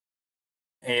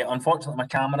Unfortunately, my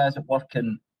camera isn't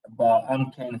working, but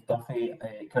I'm Kenneth Duffy,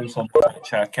 Councillor for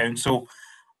Shire Council,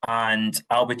 and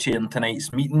I'll be chairing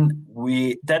tonight's meeting.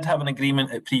 We did have an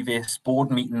agreement at previous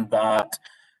board meeting that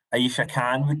Aisha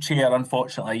Khan would chair.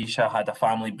 Unfortunately, Aisha had a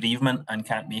family bereavement and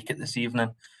can't make it this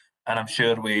evening, and I'm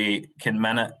sure we can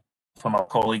minute from our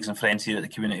colleagues and friends here at the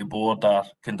Community Board our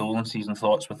condolences and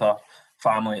thoughts with our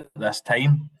family at this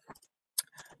time.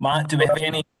 Matt, do we have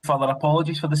any further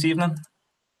apologies for this evening?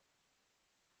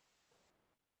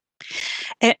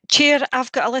 Chair,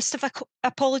 I've got a list of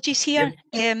apologies here.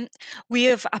 Yep. We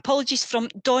have apologies from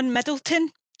Don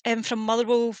Middleton from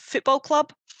Motherwell Football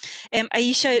Club,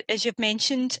 Aisha, as you've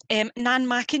mentioned, Nan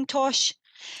McIntosh,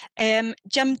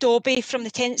 Jim Dobby from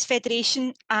the Tenants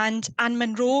Federation, and Anne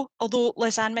Munro, although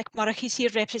Liz Ann McMurrough is here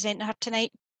representing her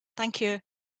tonight. Thank you.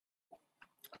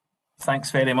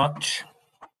 Thanks very much.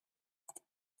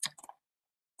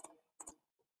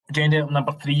 Agenda item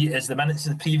number 3 is the minutes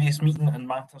of the previous meeting and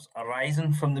matters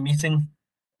arising from the meeting.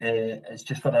 It's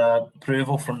just for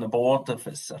approval from the board if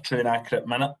it's a true and accurate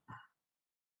minute.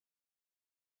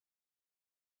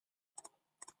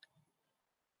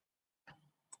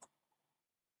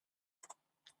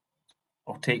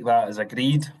 I'll take that as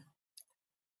agreed.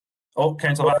 Oh,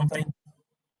 Councillor Valentine.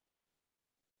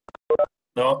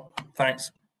 No,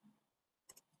 thanks.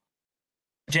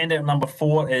 Agenda item number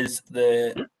 4 is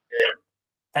the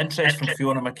interest from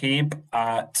Fiona McCabe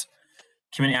at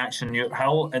Community Action Newt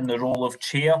Hill in the role of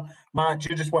chair. Matt, do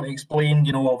you just want to explain,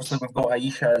 you know, obviously we've got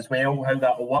Aisha as well, how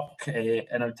that will work on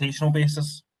a rotational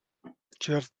basis?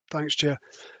 Chair, thanks, Chair.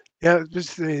 Yeah,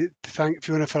 just to thank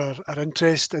Fiona for her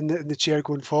interest in the chair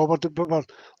going forward. What we're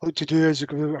looking to do is a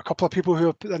couple of people who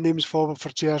have put their names forward for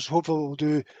chairs. Hopefully what we'll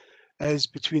do is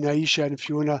between Aisha and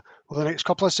Fiona over the next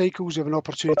couple of cycles, we have an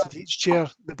opportunity to each chair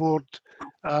the board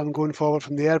going forward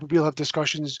from there. But we'll have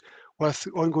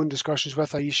ongoing discussions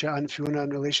with Aisha and Fiona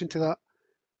in relation to that.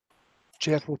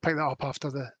 Chair, we'll pick that up after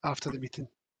the meeting.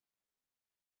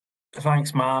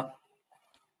 Thanks, Matt.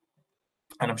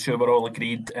 And I'm sure we're all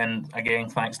agreed. And again,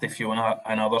 thanks to Fiona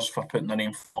and others for putting their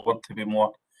name forward to be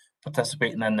more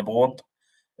participating in the board.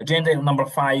 Agenda item number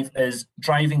 5 is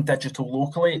driving digital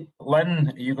locally.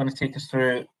 Lynn, are you going to take us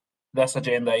through this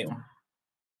agenda item?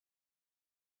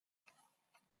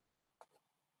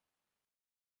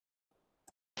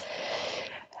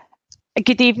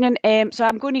 Good evening. So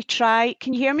I'm going to try.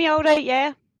 Can you hear me all right?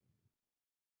 Yeah.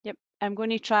 Yep. I'm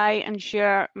going to try and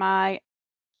share my.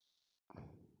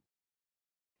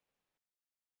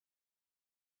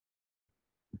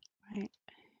 Right.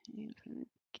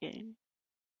 Again.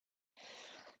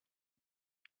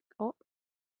 Oh.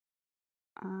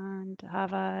 And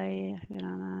have I?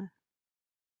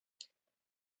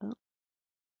 Oh.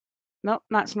 No,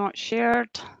 that's not shared.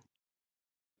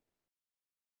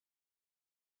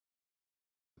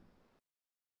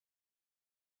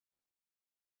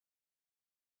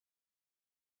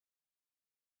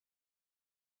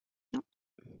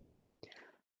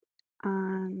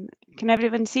 And can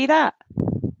everyone see that?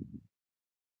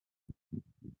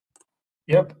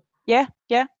 Yep. Yeah.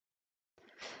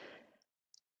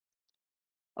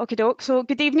 Okay, doke. So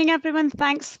good evening, everyone.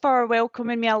 Thanks for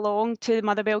welcoming me along to the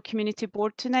Motherwell Community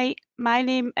Board tonight. My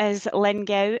name is Lynn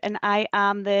Gow and I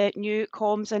am the new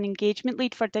Comms and Engagement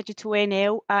Lead for Digital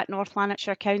NL at North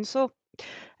Lanarkshire Council.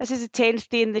 This is the 10th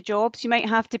day in the job, so you might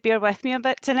have to bear with me a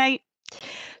bit tonight.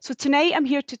 So tonight I'm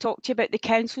here to talk to you about the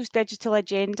Council's digital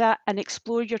agenda and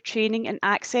explore your training and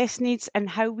access needs and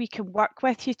how we can work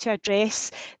with you to address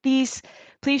these.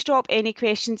 Please drop any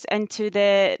questions into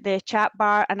the chat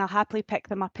bar and I'll happily pick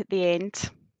them up at the end.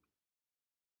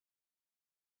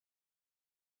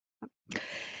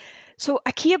 So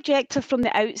a key objective from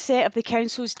the outset of the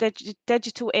Council's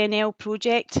Digital NL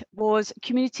project was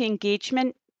community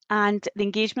engagement, and the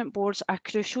engagement boards are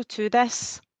crucial to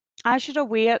this. As you're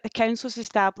aware, the Council's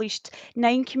established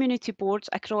 9 community boards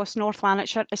across North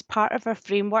Lanarkshire as part of our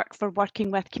framework for working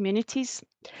with communities.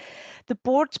 The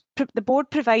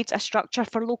board provides a structure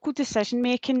for local decision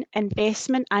making,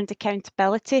 investment and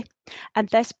accountability, and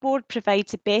this board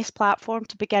provides the best platform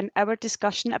to begin our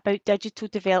discussion about digital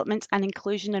developments and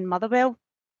inclusion in Motherwell.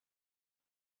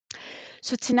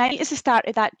 So tonight is the start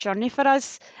of that journey for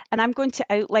us, and I'm going to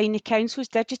outline the Council's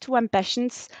digital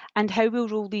ambitions and how we'll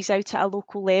roll these out at a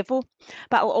local level.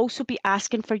 But I'll also be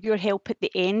asking for your help at the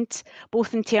end,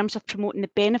 both in terms of promoting the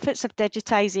benefits of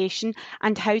digitisation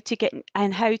and how to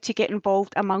get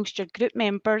involved amongst your group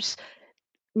members,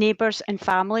 neighbours and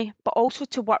family, but also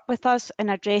to work with us in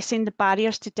addressing the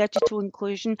barriers to digital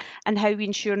inclusion and how we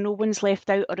ensure no one's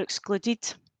left out or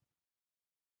excluded.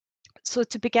 So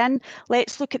to begin,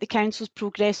 let's look at the Council's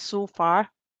progress so far.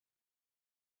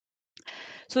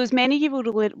 So as many of you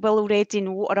will already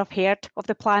know or have heard of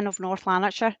the Plan of North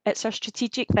Lanarkshire, it's our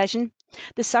strategic vision.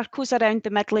 The circles around the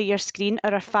middle of your screen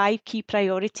are our 5 key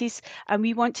priorities, and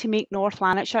we want to make North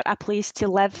Lanarkshire a place to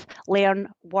live, learn,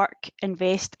 work,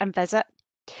 invest and visit.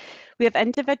 We have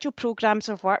individual programmes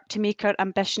of work to make our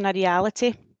ambition a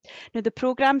reality. Now, the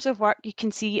programmes of work you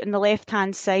can see on the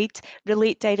left-hand side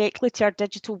relate directly to our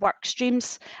digital work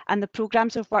streams, and the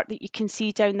programmes of work that you can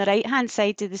see down the right-hand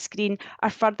side of the screen are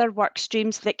further work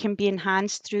streams that can be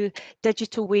enhanced through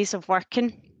digital ways of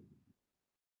working.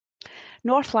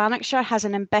 North Lanarkshire has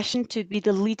an ambition to be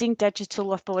the leading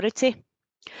digital authority.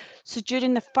 So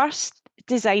during the first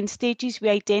design stages, we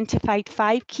identified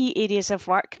 5 key areas of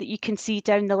work that you can see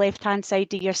down the left-hand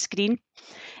side of your screen.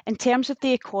 In terms of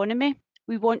the economy,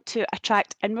 we want to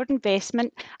attract inward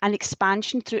investment and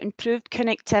expansion through improved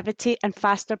connectivity and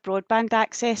faster broadband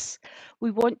access.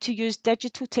 We want to use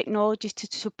digital technologies to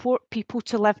support people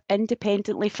to live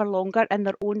independently for longer in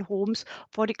their own homes,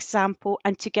 for example,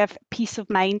 and to give peace of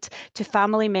mind to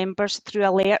family members through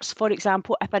alerts, for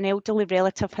example, if an elderly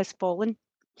relative has fallen.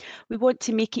 We want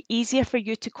to make it easier for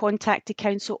you to contact the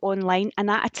council online and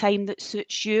at a time that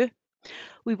suits you.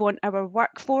 We want our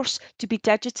workforce to be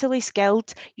digitally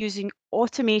skilled, using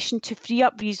automation to free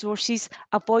up resources,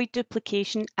 avoid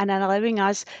duplication, and allowing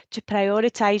us to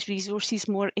prioritise resources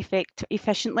more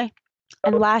efficiently.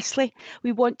 And lastly,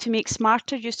 we want to make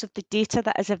smarter use of the data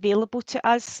that is available to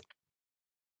us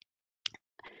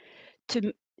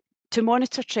to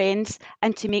monitor trends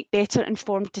and to make better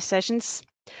informed decisions.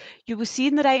 You will see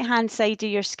on the right-hand side of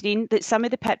your screen that some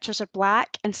of the pictures are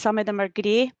black and some of them are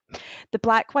grey. The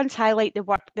black ones highlight the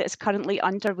work that is currently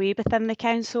underway within the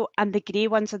council, and the grey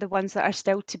ones are the ones that are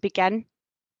still to begin.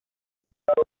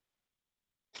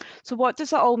 So what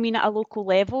does it all mean at a local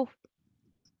level?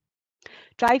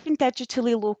 Driving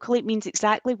digitally locally means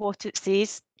exactly what it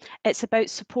says. It's about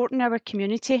supporting our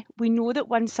community. We know that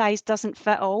one size doesn't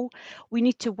fit all. We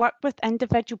need to work with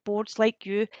individual boards like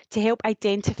you to help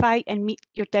identify and meet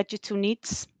your digital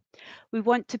needs. We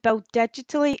want to build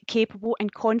digitally capable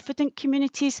and confident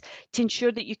communities to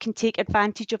ensure that you can take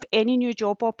advantage of any new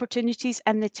job opportunities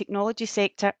in the technology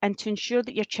sector, and to ensure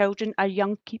that your children or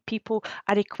young people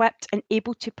are equipped and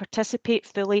able to participate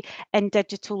fully in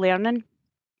digital learning.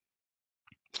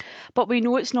 But we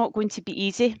know it's not going to be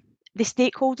easy. The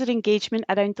stakeholder engagement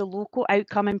around the local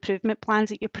outcome improvement plans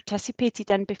that you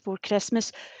participated in before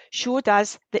Christmas showed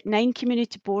us that 9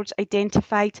 community boards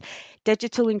identified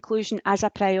digital inclusion as a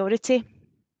priority.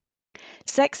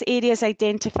 6 areas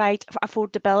identified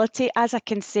affordability as a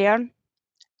concern,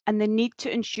 and the need to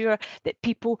ensure that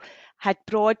people had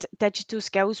broad digital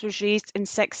skills was raised in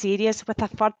 6 areas, with a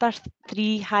further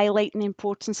 3 highlighting the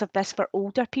importance of this for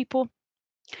older people.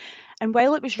 And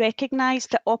while it was recognised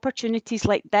that opportunities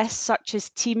like this, such as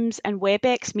Teams and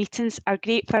WebEx meetings, are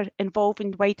great for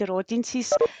involving wider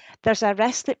audiences, there's a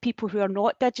risk that people who are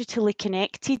not digitally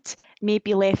connected may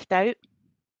be left out.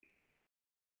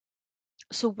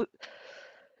 So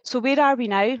where are we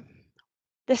now?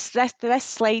 This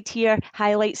slide here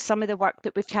highlights some of the work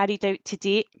that we've carried out to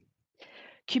date.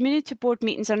 Community board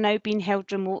meetings are now being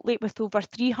held remotely, with over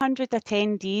 300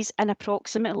 attendees and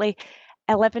approximately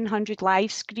 1,100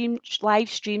 live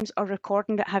streams or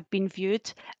recording that have been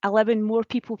viewed, allowing more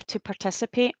people to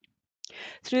participate.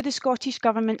 Through the Scottish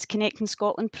Government's Connecting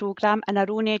Scotland programme and our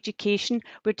own education,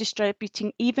 we're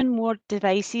distributing even more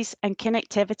devices and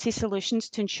connectivity solutions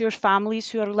to ensure families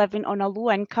who are living on a low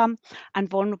income and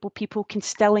vulnerable people can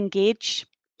still engage.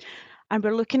 And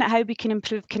we're looking at how we can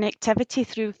improve connectivity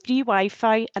through free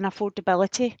Wi-Fi and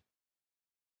affordability.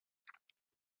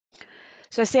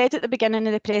 So I said at the beginning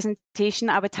of the presentation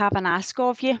that I would have an ask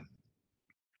of you.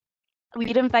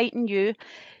 We're inviting you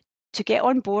to get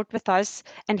on board with us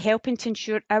in helping to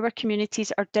ensure our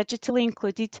communities are digitally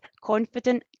included,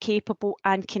 confident, capable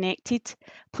and connected.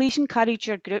 Please encourage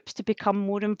your groups to become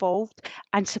more involved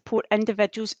and support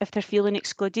individuals if they're feeling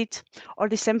excluded, or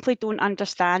they simply don't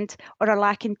understand or are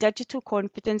lacking digital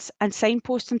confidence, and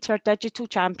signpost them to our digital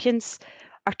champions,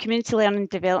 our community learning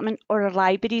development or our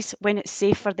libraries when it's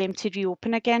safe for them to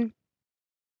reopen again.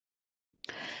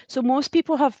 So most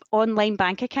people have online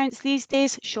bank accounts these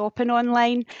days, shopping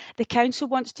online. The council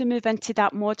wants to move into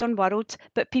that modern world,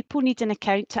 but people need an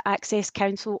account to access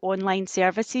council online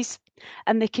services.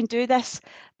 And they can do this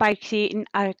by creating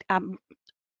a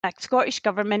Scottish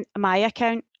Government My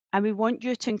Account. And we want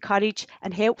you to encourage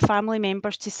and help family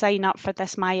members to sign up for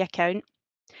this My Account.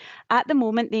 At the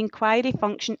moment, the inquiry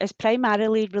function is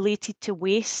primarily related to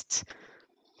waste,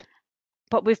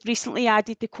 but we've recently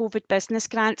added the COVID business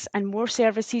grants, and more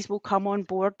services will come on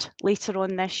board later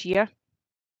on this year.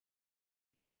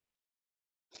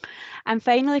 And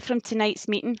finally, from tonight's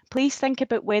meeting, please think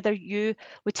about whether you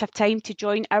would have time to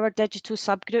join our digital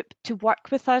subgroup to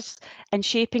work with us in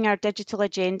shaping our digital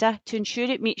agenda to ensure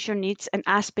it meets your needs and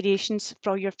aspirations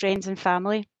for your friends and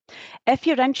family. If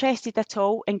you're interested at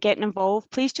all in getting involved,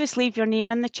 please just leave your name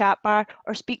in the chat bar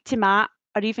or speak to Matt,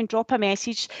 or even drop a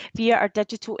message via our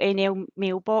Digital NL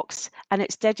mailbox, and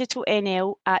it's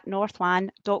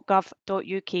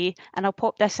digitalnl@northland.gov.uk, and I'll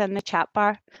pop this in the chat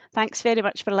bar. Thanks very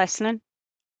much for listening.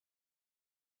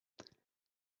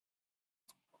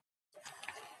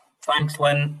 Thanks,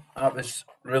 Lynn. That was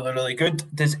really, really good.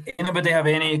 Does anybody have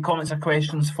any comments or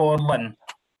questions for Lynn?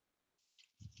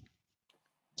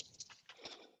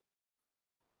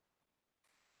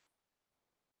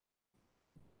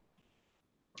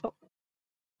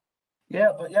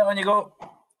 Yeah, on you go.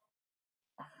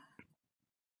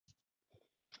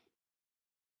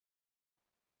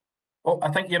 Oh, I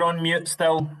think you're on mute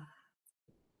still.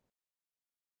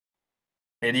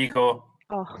 There you go.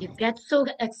 Oh. You get so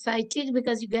excited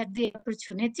because you get the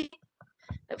opportunity.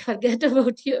 Forget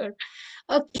about your.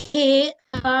 Okay,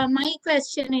 my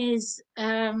question is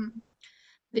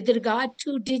with regard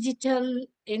to digital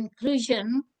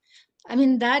inclusion. I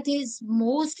mean, that is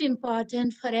most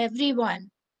important for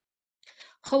everyone.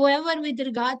 However, with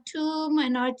regard to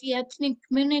minority ethnic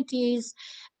communities,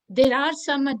 there are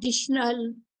some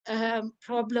additional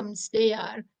problems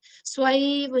there. So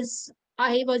I was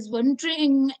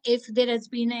wondering if there has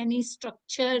been any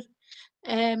structure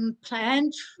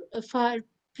planned for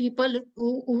people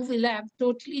who will have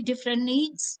totally different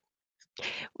needs.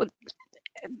 Well,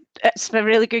 it's a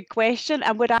really good question,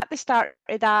 and we're at the start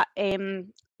of that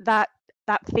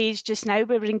that phase just now.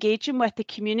 We're engaging with the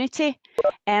community,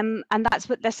 and that's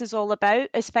what this is all about,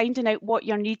 is finding out what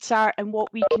your needs are and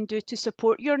what we can do to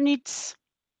support your needs.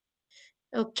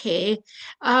 Okay,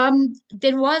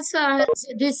 there was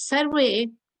this survey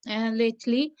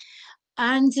lately,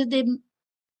 and the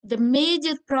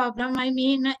major problem, I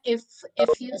mean, if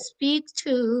you speak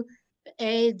to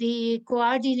the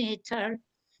coordinator,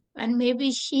 and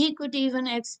maybe she could even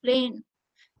explain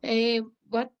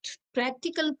what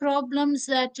practical problems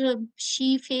that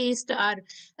she faced are,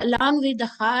 along with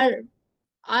her,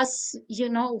 us, you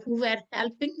know, who were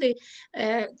helping the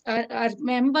our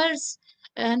members,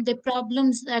 and the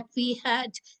problems that we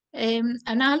had. And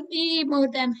I'll be more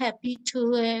than happy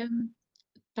to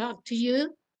talk to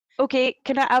you. Okay,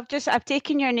 I've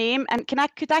taken your name, and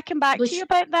could I come back to you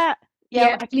about that?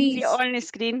 Yeah, I please. can see it on the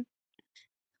screen.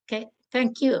 Okay,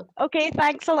 thank you. Okay,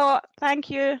 thanks a lot. Thank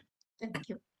you. Thank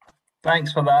you.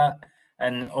 Thanks for that.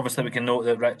 And obviously we can note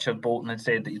that Richard Bolton had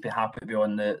said that he'd be happy to be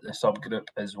on the subgroup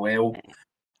as well.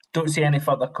 Don't see any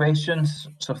further questions,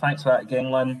 so thanks for that again,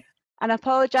 Lynn. And I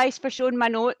apologise for showing my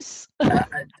notes.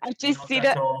 I've just seen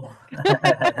it.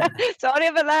 Sorry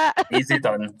about that. Easy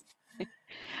done.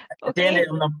 Okay.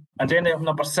 Agenda item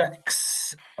number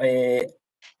 6.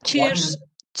 Cheers.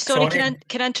 Sorry,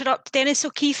 can I interrupt? Dennis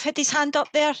O'Keefe had his hand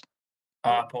up there.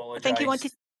 I apologise. I think he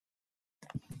wanted.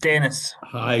 Dennis.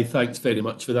 Hi, thanks very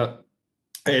much for that.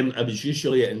 I was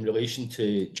usually in relation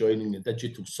to joining the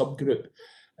digital subgroup.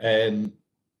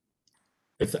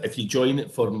 If you join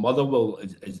it for Motherwell,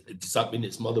 does that mean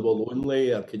it's Motherwell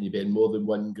only, or can you be in more than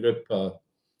one group?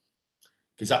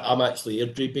 Because I'm actually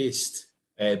Airdrie based,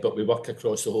 but we work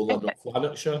across the whole of North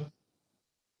Lanarkshire.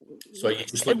 So are you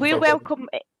just looking we're welcome.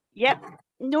 Yep.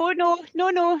 No.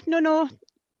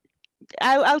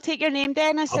 I'll take your name,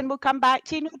 Dennis, and we'll come back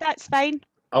to you. No, that's fine.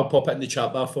 I'll pop it in the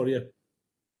chat bar for you.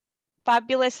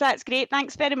 Fabulous. That's great.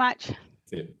 Thanks very much.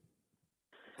 Yeah.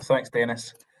 Thanks,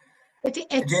 Dennis.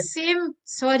 It's same.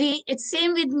 Sorry, it's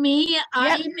same with me.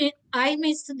 Yep. I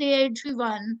missed the Airdrie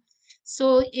one,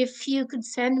 so if you could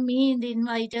send me the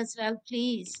invite as well,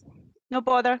 please. No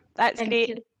bother. That's great.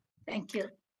 You. Thank you.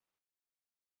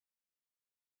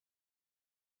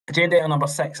 Agenda item number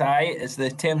 6I is the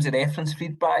terms of reference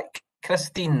feedback.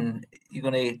 Christine, you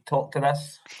going to talk to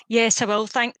this? Yes, I will.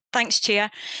 Thanks, Chair.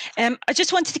 I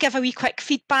just wanted to give a wee quick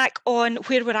feedback on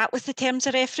where we're at with the terms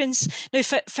of reference. Now,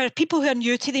 for people who are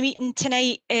new to the meeting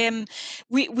tonight,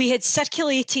 we had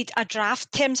circulated a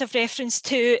draft terms of reference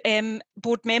to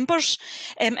board members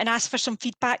and asked for some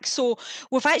feedback. So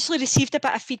we've actually received a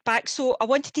bit of feedback. So I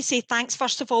wanted to say thanks,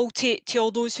 first of all, to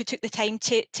all those who took the time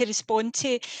to respond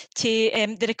to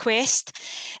the request.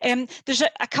 There's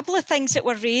a couple of things that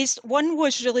were raised. One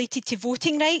was related to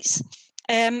voting rights.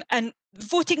 And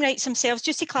voting rights themselves,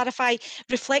 just to clarify,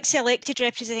 reflects the elected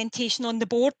representation on the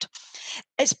board.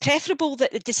 It's preferable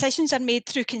that the decisions are made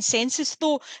through consensus,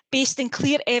 though, based on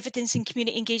clear evidence and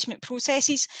community engagement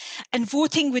processes, and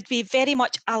voting would be very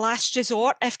much a last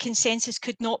resort if consensus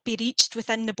could not be reached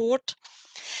within the board.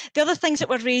 The other things that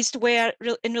were raised were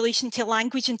in relation to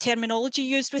language and terminology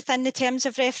used within the terms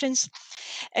of reference.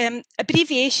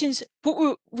 Abbreviations,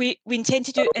 what we intend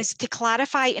to do is to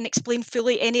clarify and explain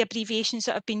fully any abbreviations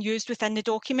that have been used within the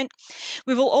document.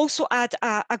 We will also add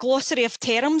a glossary of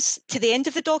terms to the end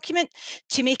of the document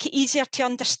to make it easier to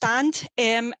understand,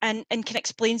 and can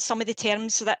explain some of the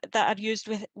terms that are used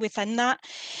within that.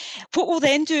 What we'll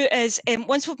then do is,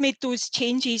 once we've made those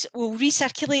changes, we'll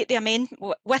recirculate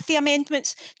the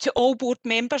amendments to all board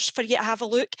members for you to have a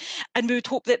look, and we would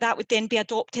hope that that would then be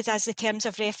adopted as the terms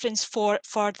of reference for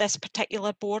this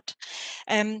particular board.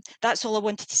 That's all I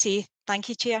wanted to say. Thank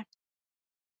you, Chair.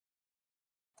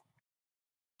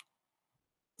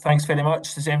 Thanks very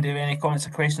much. Does anybody have any comments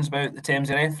or questions about the terms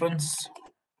of reference?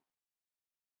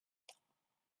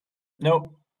 No.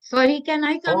 Sorry, can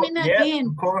I come in yeah, again?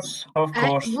 Of course, of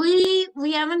course.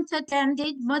 We haven't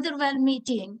attended Motherwell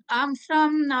meeting. I'm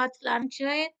from North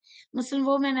Lanarkshire, Muslim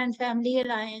Women and Family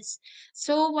Alliance.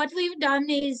 So what we've done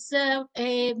is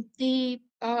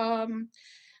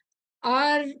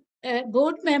our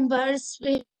board members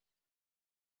will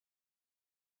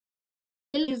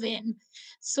live in.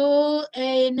 So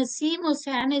Naseem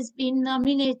Hussain has been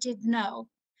nominated now.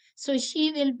 So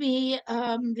she will be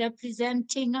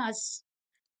representing us,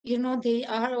 you know,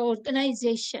 our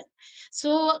organization.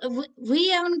 So we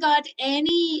haven't got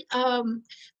any,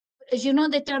 you know,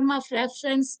 the term of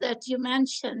reference that you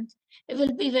mentioned. It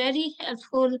will be very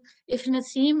helpful if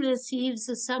Naseem receives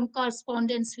some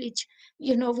correspondence which,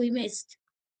 you know, we missed.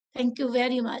 Thank you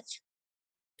very much.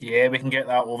 Yeah, we can get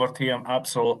that over to you.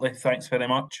 Absolutely. Thanks very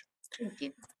much. Thank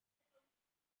you.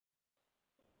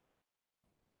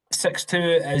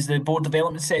 6.2 is the board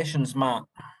development sessions, Matt.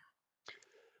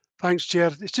 Thanks, Chair.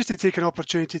 It's just to take an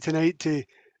opportunity tonight to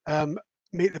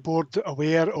make the board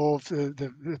aware of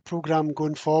the programme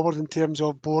going forward in terms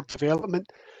of board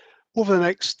development. Over the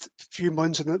next few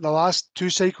months and the last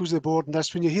two cycles of the board and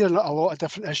this, when you hear a lot of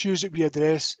different issues that we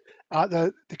address at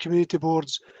the community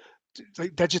boards,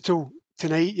 like digital,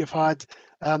 tonight you've had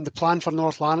the plan for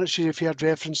North Lanarkshire, you've heard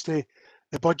reference to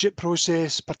the budget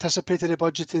process, participatory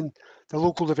budgeting, the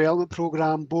local development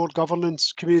programme, board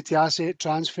governance, community asset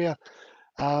transfer,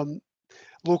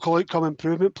 local outcome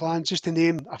improvement plans, just to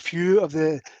name a few of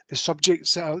the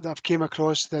subjects that have came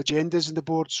across the agendas in the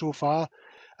board so far.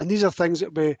 And these are things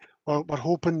that we're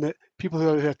hoping that people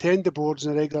who attend the boards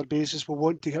on a regular basis will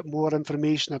want to get more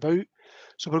information about.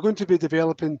 So we're going to be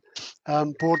developing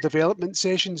board development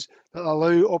sessions that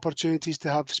allow opportunities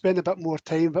to spend a bit more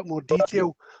time, a bit more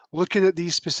detail, looking at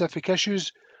these specific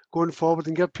issues going forward,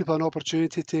 and give people an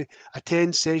opportunity to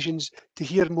attend sessions to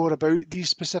hear more about these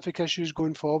specific issues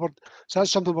going forward. So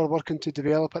that's something we're working to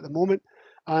develop at the moment,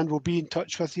 and we'll be in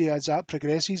touch with you as that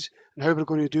progresses and how we're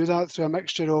going to do that through a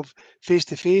mixture of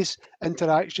face-to-face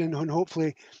interaction and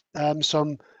hopefully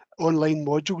some online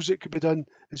modules that could be done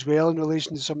as well in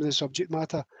relation to some of the subject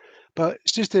matter. But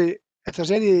it's just if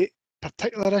there's any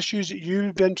particular issues that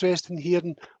you'd be interested in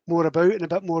hearing more about in a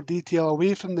bit more detail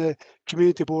away from the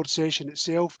community board session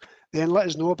itself, then let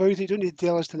us know about it. You don't need to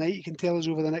tell us tonight, you can tell us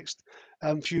over the next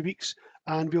few weeks,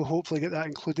 and we'll hopefully get that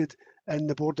included in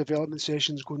the board development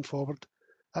sessions going forward.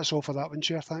 That's all for that one,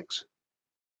 Chair. Thanks.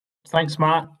 Thanks,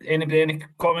 Matt. Anybody, any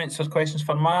comments or questions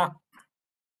for Matt?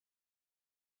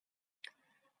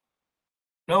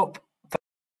 Nope.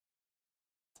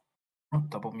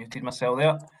 Double muted myself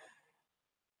there.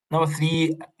 Number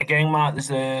 3, again, Matt, is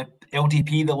the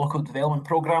LDP, the Local Development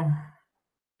Programme.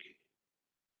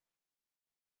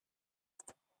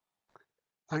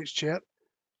 Thanks, Chair.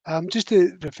 Just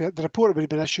to refer, the report had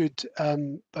been issued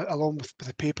along with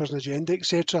the papers and agenda,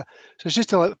 etc. So it's just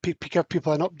to give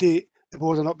people an update, the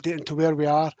board an update into where we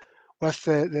are with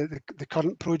the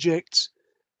current projects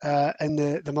in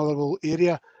the Motherwell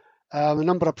area. A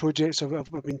number of projects have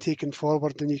been taken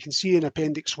forward, and you can see in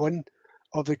Appendix 1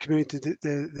 of the community,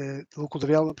 the local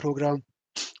development programme,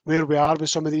 where we are with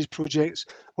some of these projects.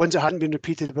 Ones that hadn't been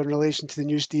repeated were in relation to the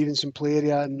new Stevenson Play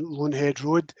area and Lonehead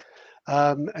Road.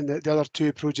 And the other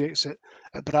two projects at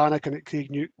Brannock and at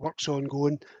Craigneuk, work's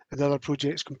ongoing, and the other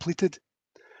projects completed.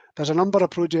 There's a number of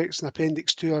projects in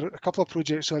Appendix 2, or a couple of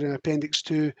projects, sorry, in Appendix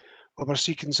 2, where we're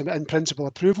seeking some in-principle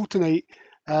approval tonight.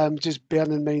 Just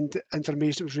bearing in mind the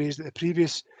information that was raised at the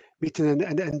previous meeting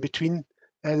and in between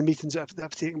the meetings that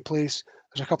have taken place.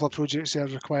 There's a couple of projects there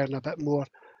requiring a bit more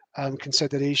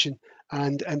consideration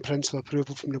and in-principle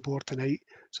approval from the board tonight.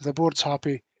 So the board's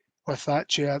happy with that,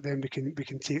 Chair, then we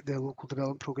can take the local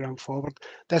development programme forward.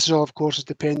 This is all, of course, is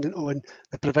dependent on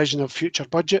the provision of future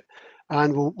budget,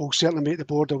 and we'll certainly make the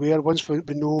board aware. Once we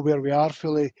know where we are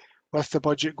fully with the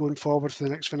budget going forward for the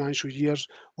next financial years,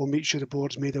 we'll make sure the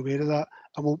board's made aware of that,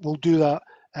 and we'll do that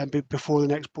before the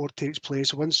next board takes place.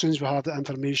 So as soon as we have that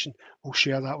information, we'll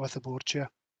share that with the board, Chair.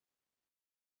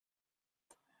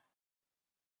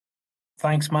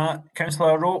 Thanks, Matt.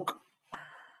 Councillor Roke.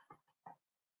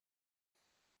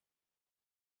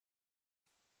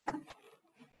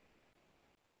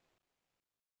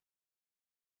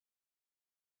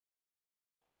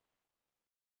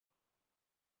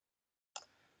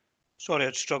 Sorry,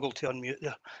 I'd struggled to unmute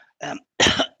there.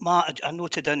 Matt, I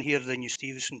noted in here the New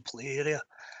Stevenson play area.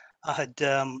 I had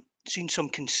seen some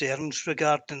concerns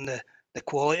regarding the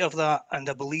quality of that, and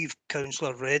I believe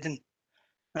Councillor Redden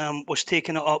was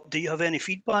taking it up. Do you have any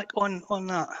feedback on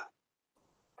that?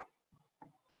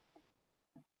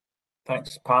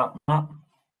 Thanks, Pat. Matt?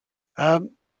 I'm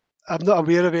not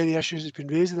aware of any issues that's been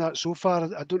raised in that so far.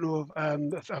 I don't know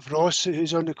if Ross,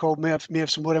 who's on the call, may have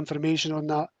some more information on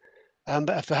that.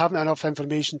 But if we haven't enough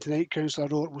information tonight, Councillor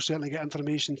Rowe, we'll certainly get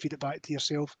information, feed it back to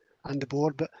yourself and the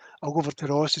board. But I'll go over to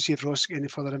Ross to see if Ross has got any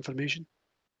further information.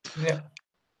 Yeah.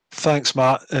 Thanks,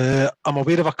 Matt. I'm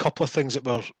aware of a couple of things that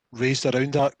were raised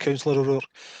around that, Councillor O'Rourke.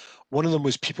 One of them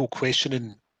was people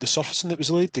questioning the surfacing that was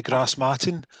laid, the grass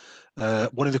matting.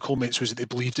 One of the comments was that they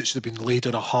believed it should have been laid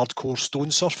on a hardcore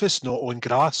stone surface, not on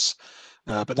grass.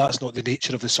 But that's not the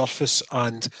nature of the surface,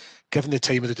 and given the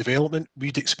time of the development,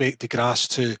 we'd expect the grass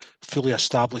to fully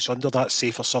establish under that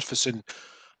safer surfacing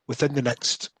within the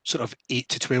next sort of 8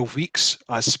 to 12 weeks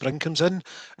as spring comes in,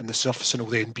 and the surfacing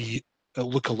will then it'll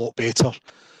look a lot better.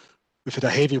 We've had a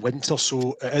heavy winter,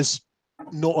 so it is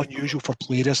not unusual for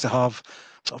players to have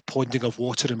sort of ponding of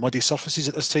water and muddy surfaces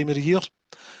at this time of the year.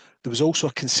 There was also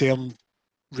a concern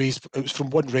raised, it was from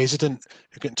one resident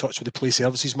who got in touch with the play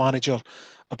services manager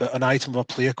about an item of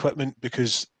play equipment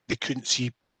because they couldn't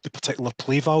see the particular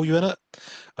play value in it,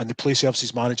 and the play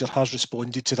services manager has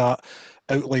responded to that,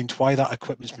 outlined why that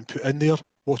equipment's been put in there,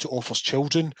 what it offers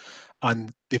children,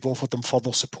 and they've offered them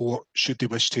further support should they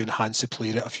wish to enhance the play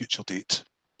at a future date.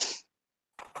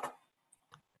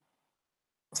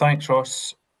 Thanks,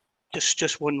 Ross.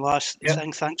 Just one last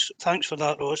thing. Thanks for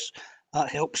that, Ross. That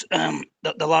helps.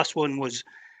 The last one was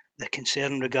the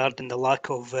concern regarding the lack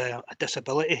of a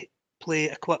disability play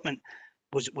equipment.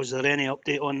 Was there any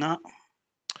update on that?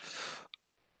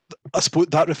 I suppose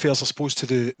that refers, to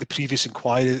the previous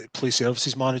inquiry that the play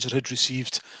services manager had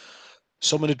received.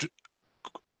 Someone had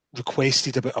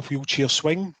requested about a wheelchair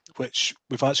swing, which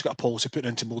we've actually got a policy putting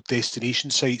into more destination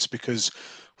sites because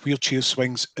wheelchair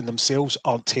swings in themselves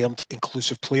aren't termed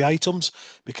inclusive play items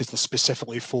because they're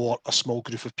specifically for a small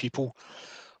group of people.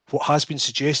 What has been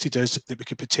suggested is that we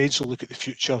could potentially look at the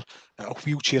future at a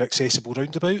wheelchair accessible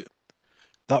roundabout.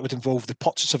 That would involve the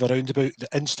purchase of a roundabout, the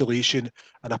installation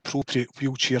and appropriate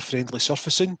wheelchair friendly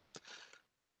surfacing.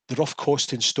 The rough cost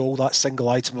to install that single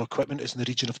item of equipment is in the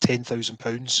region of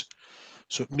 £10,000.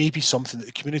 So it may be something that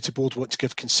the community board want to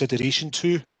give consideration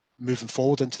to moving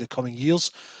forward into the coming years,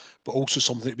 but also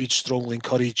something that we'd strongly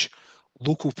encourage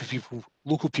local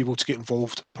people to get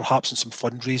involved, perhaps in some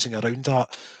fundraising around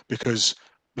that, because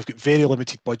we've got very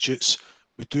limited budgets.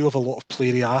 We do have a lot of play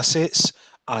area assets,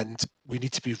 and we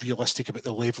need to be realistic about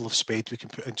the level of spend we can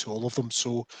put into all of them.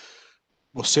 So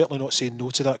we're certainly not saying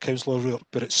no to that, Councillor O'Rourke,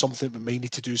 but it's something we might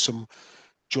need to do some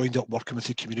joined up working with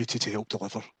the community to help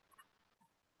deliver.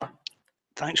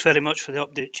 Thanks very much for the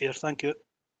update, Chair. Thank you.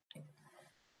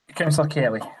 Councillor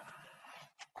Kelly.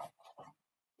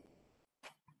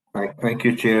 Thank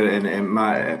you, Chair. And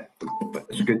Matt,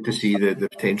 it's good to see the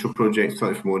potential projects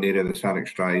such as one area, the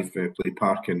Sarix Drive Play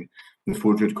Park and the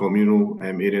Fordwood communal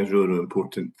areas, really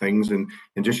important things. And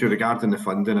just regarding the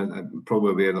funding, I'm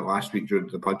probably aware that last week during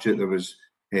the budget there was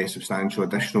substantial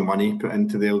additional money put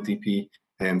into the LDP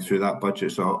through that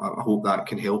budget. So I hope that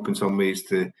can help in some ways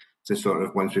to sort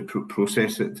of, once we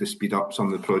process it, to speed up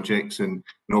some of the projects. And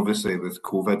obviously with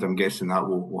COVID, I'm guessing that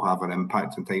will have an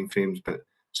impact on timeframes, but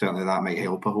certainly that might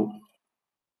help, I hope.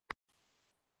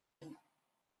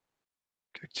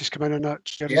 Just come in on that,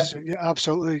 Chair. Yeah,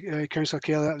 absolutely, Councillor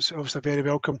Kelly. That's obviously very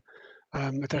welcome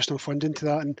additional funding to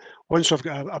that. And once we've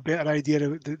got a better idea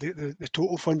of the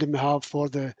total funding we have for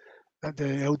the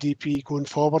LDP going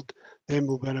forward, then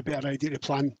we'll be in a better idea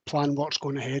to plan what's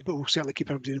going ahead. But we'll certainly keep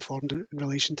everybody informed in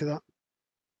relation to that.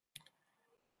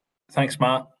 Thanks,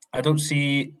 Matt. I don't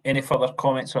see any further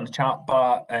comments on the chat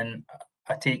bar, and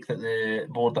I take that the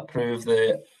board approve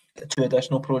the 2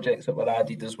 additional projects that were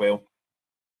added as well.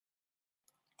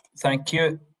 Thank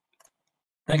you.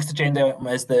 Next agenda item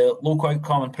is the local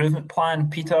outcome improvement plan.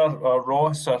 Peter or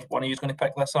Ross, or one of you is going to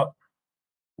pick this up?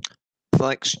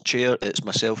 Thanks, Chair. It's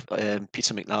myself,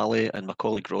 Peter McNally, and my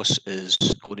colleague Ross is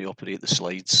going to operate the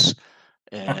slides.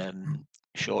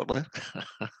 shortly.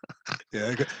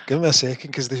 Yeah, give me a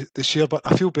second, because they share, but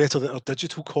I feel better that our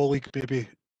digital colleague maybe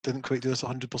didn't quite do this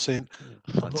 100%.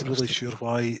 I'm not really sure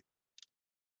why.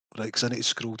 Right, because I need to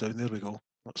scroll down. There we go.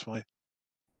 That's why.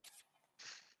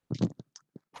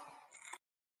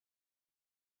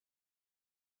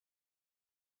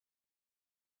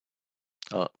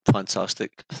 Oh,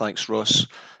 fantastic. Thanks, Ross.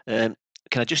 Can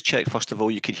I just check, first of all,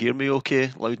 you can hear me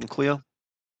okay, loud and clear?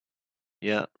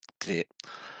 Yeah, great.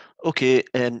 Okay,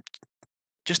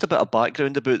 just a bit of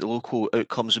background about the local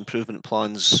outcomes improvement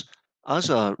plans. As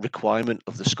a requirement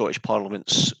of the Scottish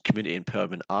Parliament's Community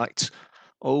Empowerment Act,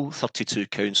 all 32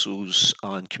 councils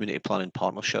and community planning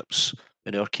partnerships,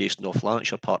 in our case North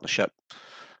Lanarkshire Partnership,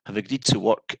 have agreed to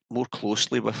work more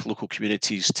closely with local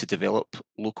communities to develop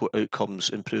local outcomes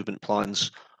improvement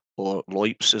plans, or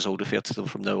LOIPs as I'll refer to them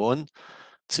from now on,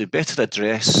 to better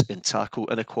address and tackle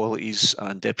inequalities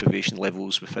and deprivation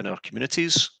levels within our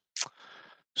communities.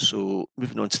 So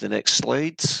moving on to the next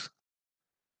slide.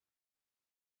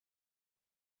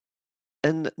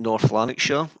 In North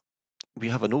Lanarkshire, we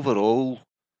have an overall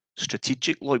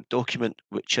strategic LOIP document,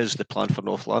 which is the plan for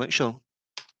North Lanarkshire.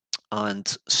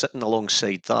 And sitting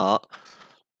alongside that,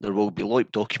 there will be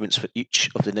LOIP documents for each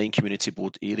of the 9 community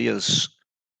board areas.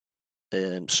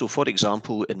 So for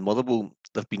example, in Motherwell,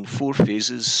 there have been 4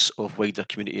 phases of wider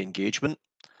community engagement.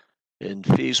 In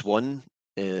phase 1,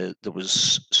 there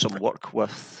was some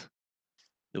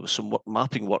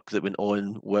mapping work that went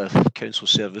on with council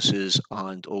services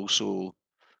and also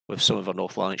with some of our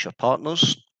North Lanarkshire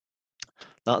partners.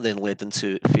 That then led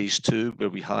into phase 2, where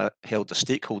we held a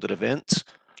stakeholder event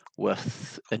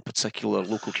with, in particular,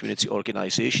 local community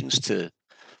organisations to,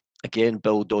 again,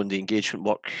 build on the engagement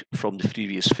work from the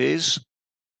previous phase.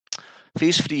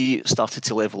 Phase 3 started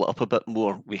to level it up a bit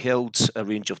more. We held a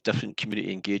range of different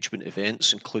community engagement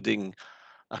events, including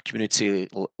a community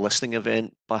listening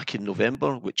event back in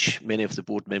November, which many of the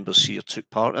board members here took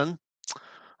part in.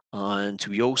 And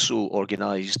we also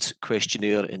organised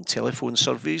questionnaire and telephone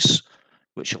surveys,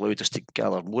 which allowed us to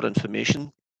gather more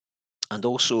information. And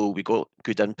also we got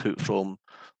good input from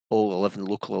all 11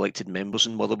 local elected members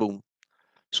in Motherwell.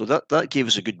 So that gave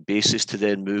us a good basis to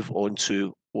then move on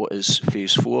to what is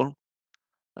phase 4.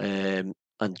 And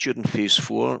during phase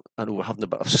 4, I know we're having a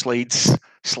bit of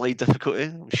slide difficulty.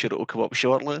 I'm sure it will come up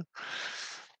shortly.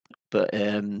 But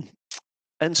in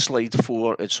phase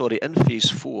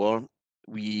 4,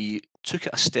 we took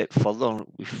it a step further.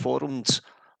 We formed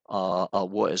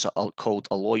what is called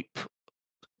a LOIP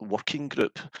working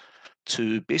group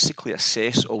to basically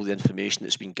assess all the information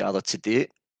that's been gathered to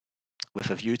date,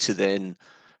 with a view to then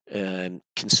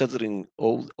considering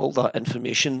all that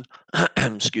information,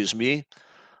 excuse me,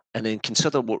 and then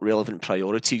consider what relevant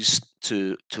priorities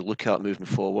to look at moving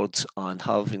forward, and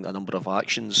having a number of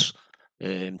actions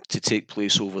to take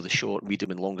place over the short,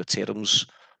 medium and longer terms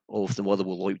of the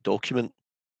Motherwell LOIP document.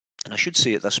 And I should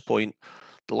say at this point,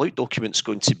 the LOIP document is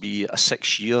going to be a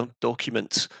 6-year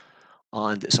document,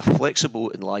 and it's a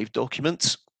flexible and live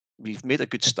document. We've made a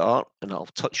good start, and I'll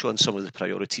touch on some of the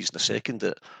priorities in a second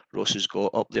that Ross has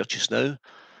got up there just now.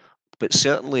 But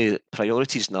certainly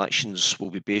priorities and actions will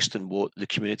be based on what the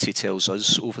community tells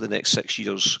us over the next 6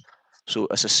 years. So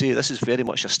as I say, this is very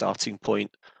much a starting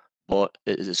point, but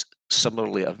it is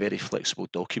similarly a very flexible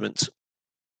document.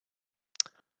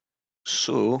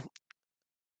 So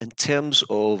in terms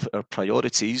of our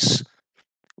priorities,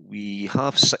 we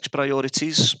have 6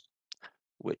 priorities,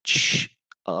 which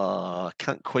I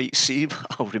can't quite see, but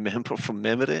I'll remember from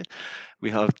memory.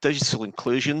 We have digital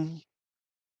inclusion.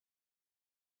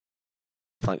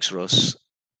 Thanks, Ross.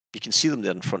 You can see them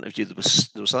there in front of you. There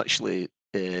was actually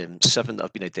 7 that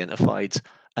have been identified,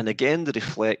 and again, they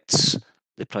reflect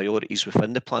the priorities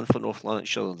within the plan for North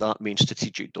Lanarkshire, that main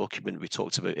strategic document we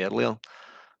talked about earlier.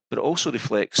 But it also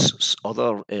reflects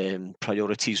other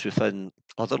priorities within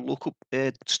other local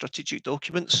strategic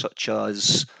documents, such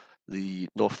as the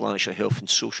North Lanarkshire Health and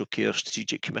Social Care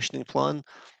Strategic Commissioning Plan,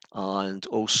 and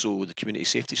also the Community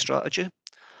Safety Strategy.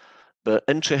 But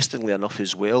interestingly enough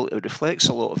as well, it reflects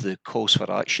a lot of the calls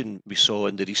for action we saw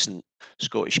in the recent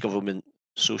Scottish Government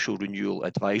Social Renewal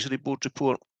Advisory Board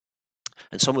report.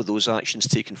 And some of those actions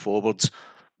taken forward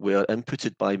were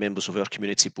inputted by members of our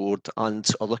community board and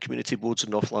other community boards in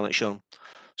North Lanarkshire.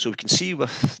 So we can see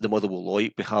with the Motherwell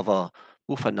LOIP, we have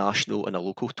both a national and a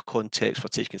local context for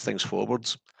taking things forward.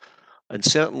 And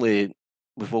certainly,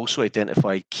 we've also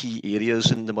identified key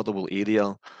areas in the Motherwell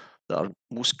area that are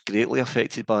most greatly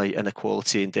affected by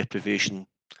inequality and deprivation.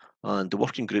 And the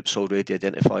working group's already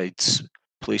identified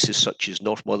places such as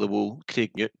North Motherwell,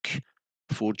 Craigneuk,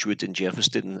 Forgewood and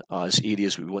Jerviston as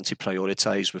areas we want to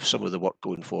prioritise with some of the work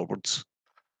going forwards.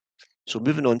 So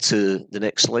moving on to the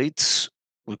next slide,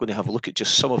 we're going to have a look at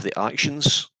just some of the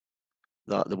actions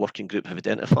that the working group have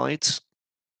identified.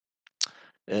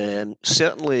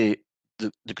 Certainly,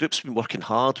 the group's been working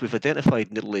hard. We've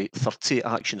identified nearly 30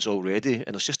 actions already,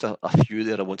 and there's just a few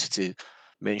there I wanted to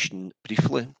mention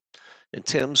briefly. In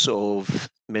terms of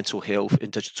mental health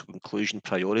and digital inclusion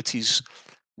priorities,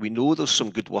 we know there's some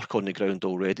good work on the ground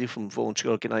already from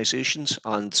voluntary organisations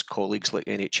and colleagues like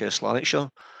NHS Lanarkshire.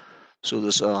 So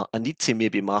there's a need to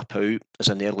maybe map out as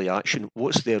an early action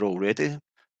what's there already,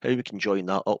 how we can join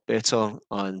that up better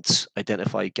and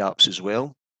identify gaps as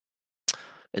well.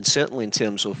 And certainly in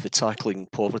terms of the tackling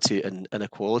poverty and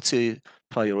inequality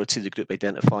priority the group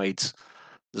identified,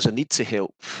 there's a need to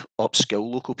help upskill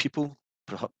local people,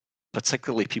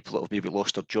 particularly people that have maybe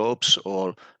lost their jobs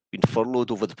or been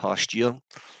furloughed over the past year.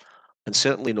 And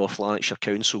certainly North Lanarkshire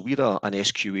Council, we're an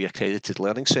SQA accredited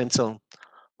learning centre,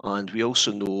 and we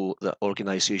also know that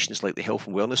organisations like the Health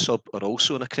and Wellness Hub are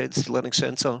also an accredited learning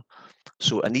centre.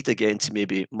 So I need again to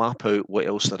maybe map out what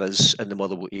else there is in the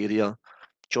Motherwell area,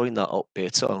 join that up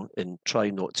better and try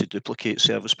not to duplicate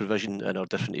service provision in our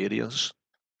different areas.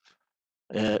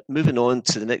 Moving on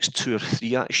to the next 2 or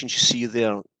 3 actions you see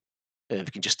there, if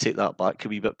you can just take that back a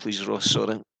wee bit, please, Ross.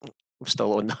 Sorry, I'm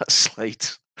still on that slide.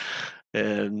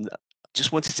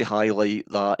 Just wanted to highlight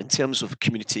that in terms of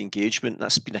community engagement,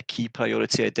 that's been a key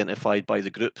priority identified by the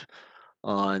group,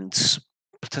 and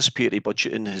participatory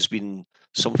budgeting has been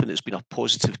something that's been a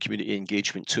positive community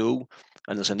engagement tool,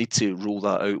 and there's a need to roll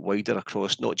that out wider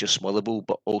across not just Motherwell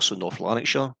but also North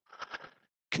Lanarkshire.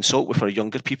 Consult with our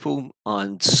younger people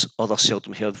and other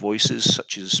seldom heard voices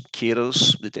such as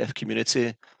carers, the deaf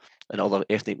community, and other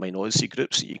ethnic minority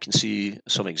groups that you can see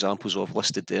some examples of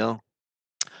listed there.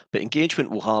 But engagement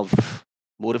will have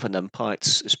more of an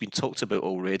impact, it's been talked about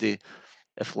already,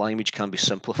 if language can be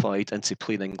simplified into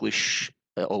plain English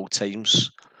at all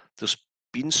times. There's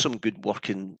been some good work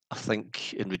in, I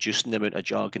think, in reducing the amount of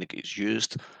jargon that gets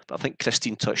used, but I think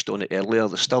Christine touched on it earlier.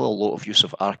 There's still a lot of use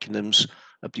of acronyms,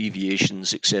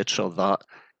 abbreviations, etc. that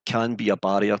can be a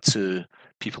barrier to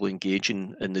people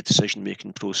engaging in the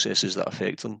decision-making processes that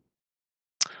affect them.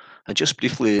 And just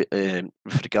briefly,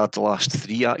 with regard to the last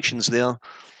 3 actions there,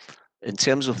 in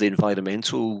terms of the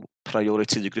environmental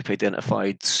priority the group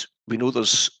identified, we know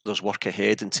there's work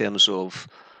ahead in terms of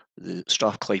the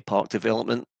Strathclyde Park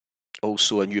development,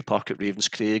 also a new park at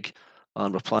Ravenscraig,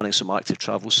 and we're planning some active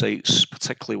travel sites,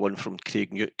 particularly one from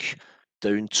Craigneuk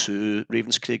down to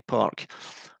Ravenscraig Park.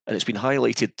 And it's been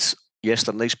highlighted, yes,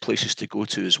 they're nice places to go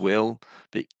to as well,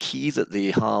 but key that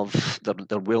they have,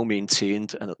 they're well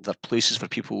maintained and they're places for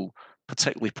people,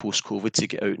 particularly post-COVID, to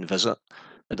get out and visit.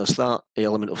 And there's that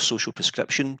element of social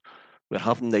prescription, where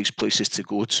having nice places to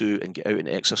go to and get out and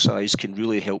exercise can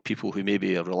really help people who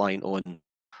maybe are reliant on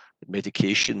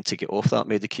medication to get off that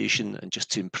medication and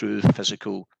just to improve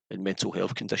physical and mental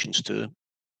health conditions too.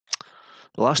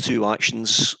 The last 2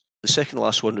 actions, the second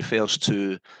last one refers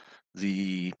to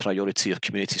the priority of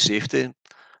community safety.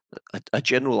 A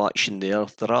general action there.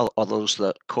 There are others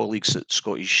that colleagues at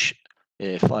Scottish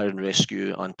Fire and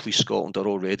Rescue and Police Scotland are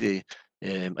already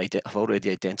have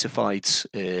already identified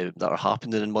that are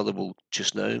happening in Motherwell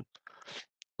just now.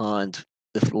 And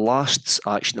the last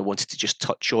action I wanted to just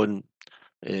touch on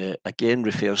again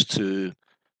refers to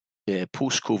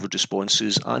post-COVID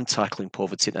responses and tackling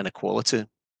poverty and inequality.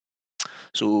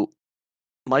 So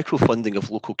microfunding of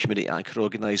local community anchor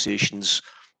organisations,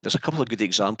 there's a couple of good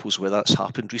examples where that's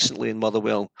happened recently in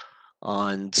Motherwell,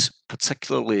 and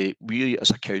particularly we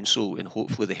as a council, and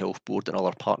hopefully the health board and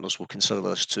other partners will consider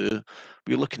this too,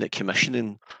 we're looking at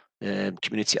commissioning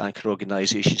community anchor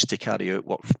organisations to carry out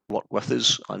work with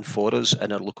us and for us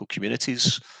in our local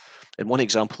communities. And one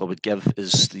example I would give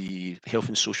is the Health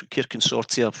and Social Care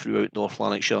Consortia throughout North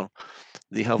Lanarkshire.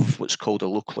 They have what's called a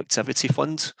local activity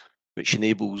fund, which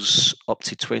enables up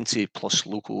to 20 plus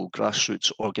local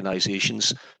grassroots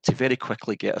organisations to very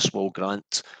quickly get a small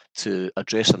grant to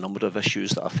address a number of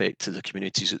issues that affect the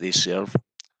communities that they serve.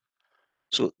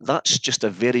 So that's just a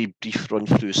very brief run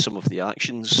through some of the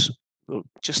actions.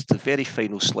 Just the very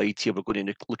final slide here, we're going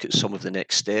to look at some of the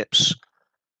next steps.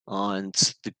 And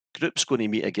the group's going to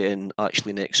meet again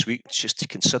actually next week just to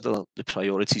consider the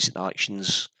priorities and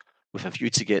actions with a view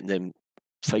to getting them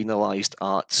finalised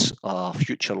at a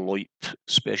future LOIP,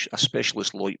 a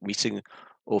specialist LOIP meeting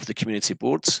of the community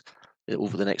board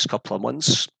over the next couple of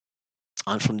months.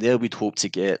 And from there, we'd hope to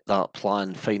get that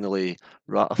plan finally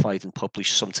ratified and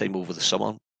published sometime over the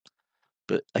summer.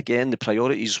 But again, the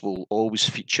priorities will always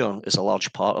feature as a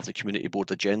large part of the community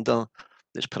board agenda.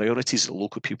 There's priorities that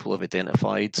local people have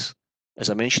identified. As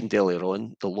I mentioned earlier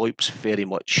on, the LOIP's very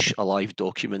much a live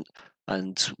document,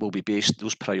 and will be based,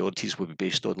 those priorities will be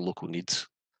based on local needs.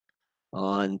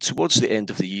 And towards the end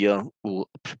of the year,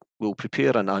 we'll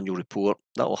prepare an annual report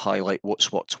that will highlight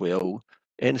what's worked well,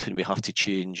 anything we have to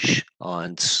change,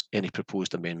 and any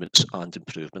proposed amendments and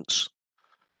improvements.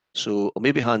 So I'll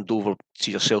maybe hand over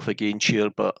to yourself again, Chair,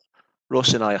 but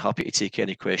Ross and I are happy to take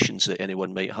any questions that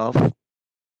anyone might have.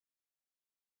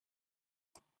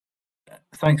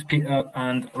 Thanks, Peter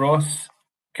and Ross.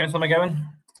 Councillor McGowan.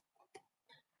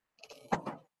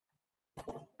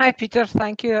 Hi, Peter.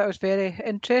 Thank you. That was very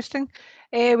interesting.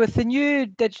 With the new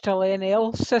digital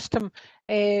NL system,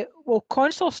 will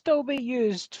console still be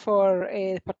used for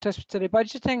participatory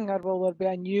budgeting, or will there be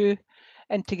a new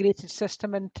integrated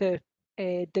system into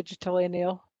digital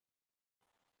NL?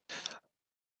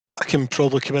 I can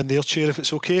probably come in there, Chair, if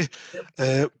it's okay.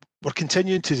 We're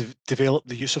continuing to develop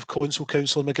the use of console,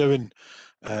 Councillor McGowan,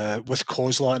 with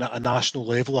COSLA at a national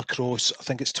level across, I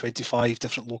think it's 25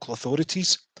 different local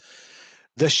authorities.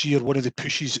 This year, one of the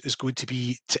pushes is going to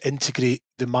be to integrate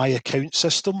the My Account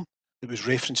system that was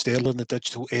referenced earlier in the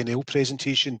digital NL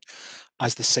presentation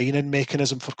as the sign-in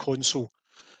mechanism for console.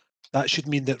 That should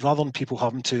mean that rather than people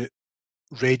having to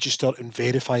register and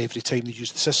verify every time they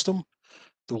use the system,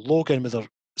 they'll log in with their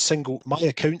single My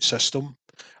Account system,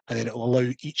 and then it will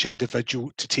allow each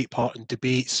individual to take part in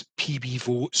debates, PB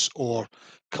votes, or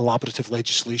collaborative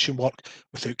legislation work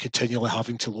without continually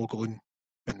having to log on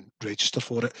and register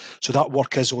for it. So that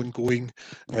work is ongoing.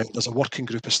 There's a working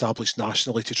group established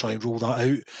nationally to try and roll that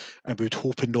out, and we would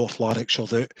hope in North Lanarkshire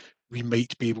that we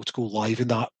might be able to go live in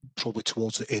that probably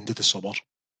towards the end of the summer.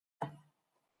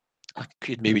 I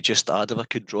could maybe just add, if I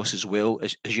could, Ross, as well.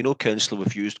 As you know, Councillor,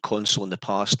 we've used console in the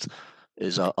past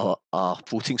as a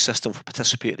voting system for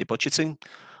participatory budgeting,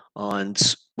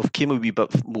 and we've came a wee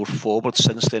bit more forward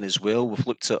since then as well. We've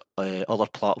looked at other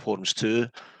platforms too,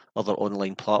 other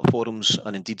online platforms,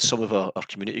 and indeed some of our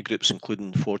community groups,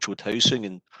 including Forgewood Housing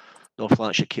and North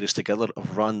Lanarkshire Carers Together,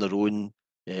 have ran their own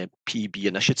PB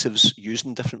initiatives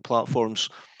using different platforms.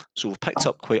 So we've picked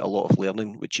up quite a lot of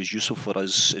learning, which is useful for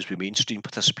us as we mainstream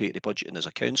participatory budgeting as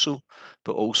a council,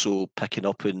 but also picking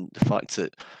up on the fact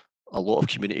that a lot of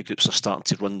community groups are starting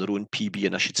to run their own PB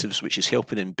initiatives, which is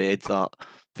helping embed that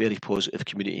very positive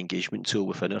community engagement tool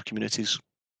within our communities.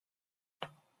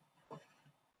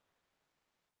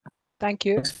 Thank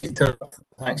you. Thanks, Peter.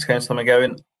 Thanks, Councillor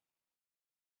McGowan.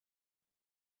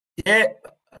 Yeah,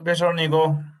 where's on you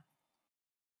go?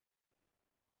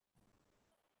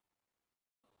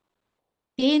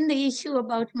 In the issue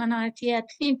about minority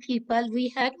ethnic people,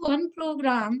 we had one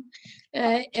program.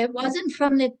 It wasn't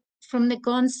from the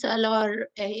council or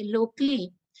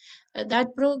locally.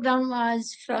 That program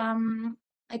was from,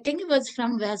 I think it was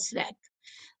from Westlake.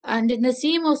 And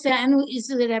Naseem Hussain, who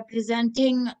is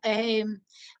representing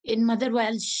in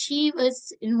Motherwell, she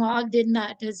was involved in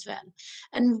that as well.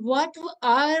 And what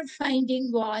our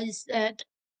finding was that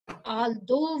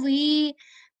although the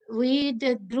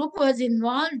group was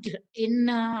involved in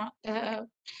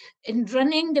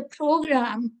running the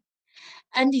program,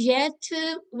 and yet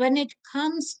when it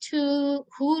comes to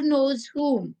who knows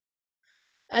whom,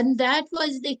 and that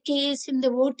was the case in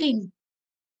the voting.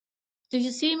 Do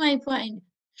you see my point?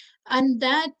 And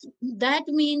that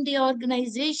means the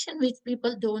organization which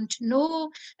people don't know,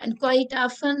 and quite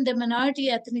often the minority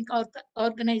ethnic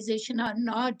organization are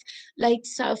not like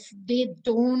self, they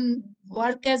don't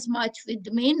work as much with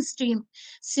the mainstream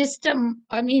system.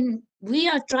 I mean, we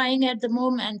are trying at the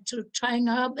moment to trying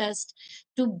our best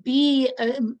to be,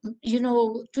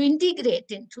 to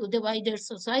integrate into the wider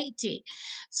society.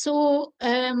 So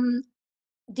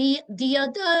the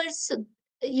others,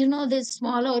 the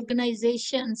small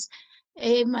organizations,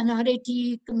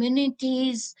 minority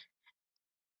communities,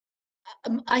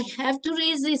 I have to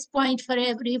raise this point for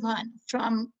everyone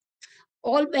from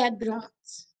all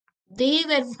backgrounds. They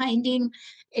were finding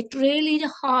it really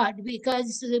hard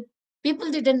because people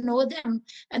didn't know them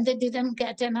and they didn't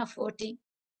get enough voting.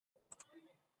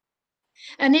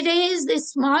 And it is the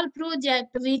small project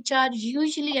which are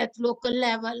usually at local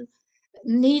level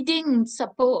needing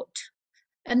support.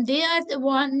 And they are the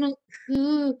one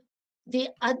who the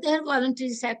other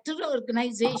voluntary sector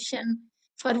organization,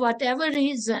 for whatever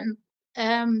reason,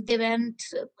 they weren't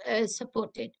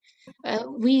supported.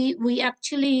 We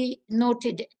actually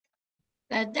noted it,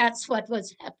 that that's what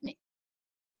was happening.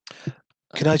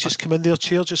 Can I just come in there,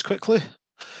 Chair, just quickly?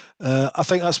 I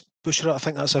think that's, Bushra, I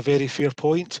think that's a very fair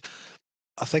point.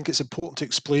 I think it's important to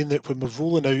explain that when we're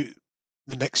rolling out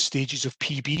the next stages of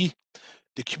PB,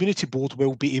 the community board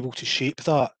will be able to shape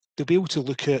that. They'll be able to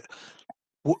look at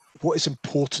what is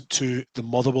important to the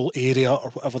Motherwell area or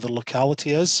whatever the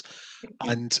locality is,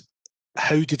 and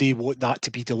how do they want that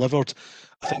to be delivered?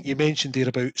 I think you mentioned there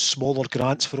about smaller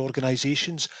grants for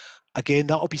organisations. Again,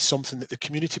 that'll be something that the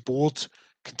community board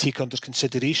can take under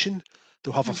consideration.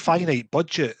 They'll have a finite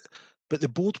budget, but the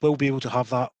board will be able to have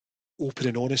that open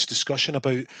and honest discussion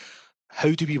about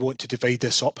how do we want to divide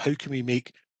this up? How can we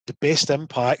make the best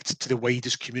impact to the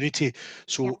widest community?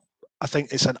 So I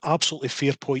think it's an absolutely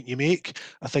fair point you make.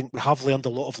 I think we have learned a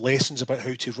lot of lessons about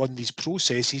how to run these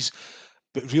processes,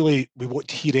 but really we want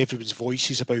to hear everyone's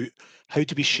voices about how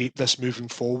do we shape this moving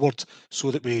forward so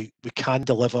that we can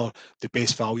deliver the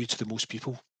best value to the most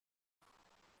people.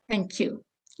 Thank you.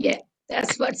 Yeah,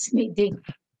 that's what's needed.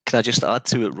 Can I just add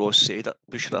to what Ross said,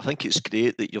 Bushra? I think it's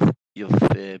great that you've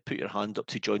put your hand up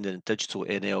to join the digital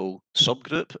NL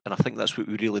subgroup, and I think that's what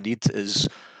we really need is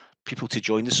people to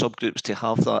join the subgroups to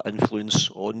have that influence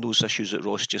on those issues that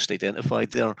Ross just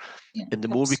identified there. Yeah, and the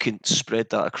more we can spread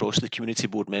that across the community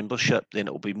board membership, then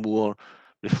it will be more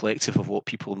reflective of what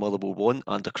people in Motherwell want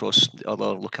and across the other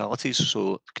localities.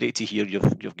 So great to hear you're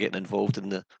getting involved in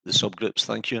the subgroups.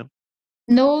 Thank you.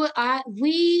 No,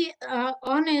 we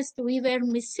honest, we were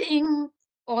missing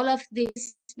all of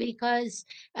this because,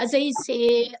 as I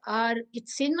say,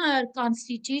 it's in our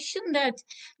constitution that,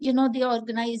 you know, the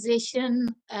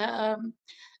organization,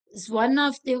 one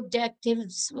of the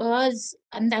objectives was,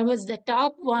 and that was the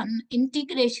top one,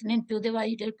 integration into the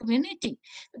wider community,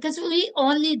 because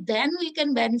only then we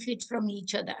can benefit from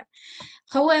each other.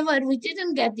 However, we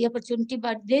didn't get the opportunity,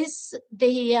 but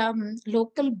the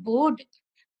local board,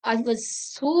 I was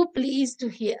so pleased to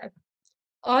hear.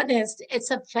 Honest, it's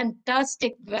a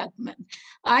fantastic development.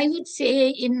 I would say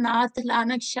in North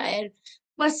Lanarkshire,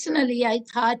 personally, I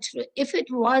thought if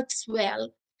it works well,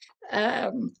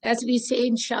 as we say,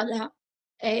 inshallah,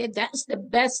 that's the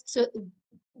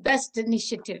best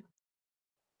initiative.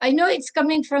 I know it's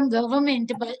coming from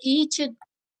government, but each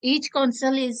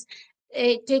council is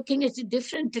taking it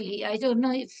differently. I don't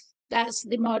know if that's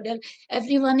the model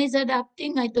everyone is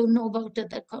adapting. I don't know about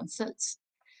other councils.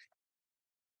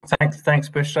 Thanks,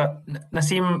 Bushra.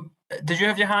 Naseem, did you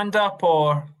have your hand up,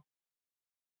 or I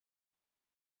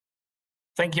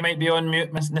think you might be on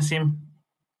mute, Miss Naseem?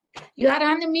 You are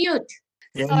on the mute.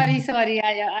 Yeah. Sorry,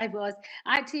 I was.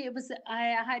 Actually, it was,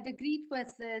 I had agreed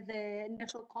with the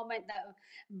initial comment that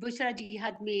Bushra ji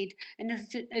had made, and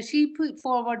she put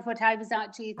forward what I was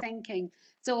actually thinking.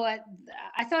 So I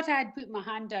thought I had put my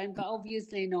hand down, but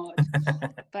obviously not.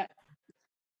 But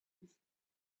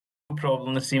no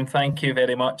problem, Naseem. Thank you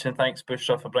very much, and thanks,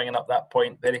 Bushra, for bringing up that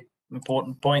point. Very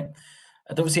important point.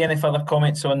 I don't see any further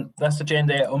comments on this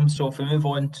agenda item, so if we move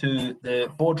on to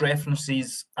the board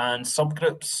references and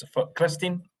subgroups for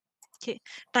Christine. Okay,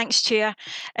 thanks, Chair.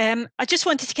 I just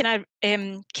wanted to kind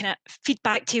of feed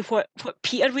back to what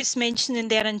Peter was mentioning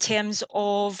there in terms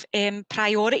of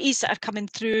priorities that are coming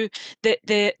through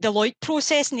the LOIC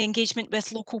process and the engagement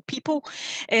with local people.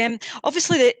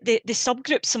 Obviously, the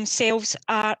subgroups themselves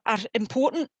are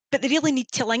important, but they really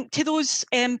need to link to those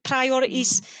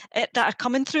priorities that are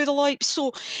coming through the LOIC.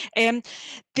 So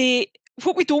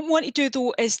what we don't want to do,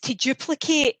 though, is to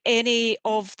duplicate any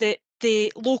of the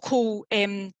local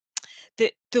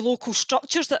the local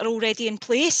structures that are already in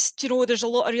place. You know, there's a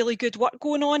lot of really good work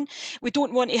going on. We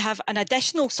don't want to have an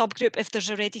additional subgroup if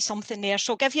there's already something there.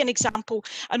 So I'll give you an example.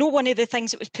 I know one of the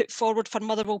things that was put forward for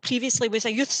Motherwell previously was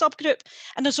a youth subgroup,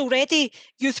 and there's already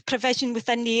youth provision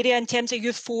within the area in terms of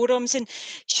youth forums. And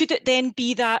should it then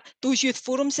be that those youth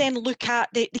forums then look at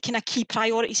the kind of key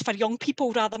priorities for young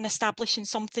people rather than establishing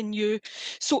something new?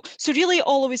 So really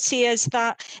all I would say is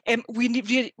that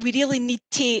we really need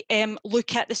to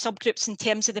look at the subgroups in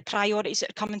terms of the priorities that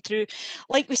are coming through.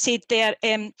 Like we said there,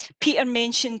 Peter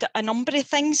mentioned a number of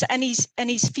things in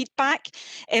his feedback,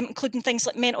 including things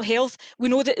like mental health. We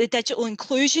know that the digital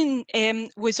inclusion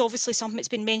was obviously something that's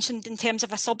been mentioned in terms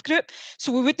of a subgroup,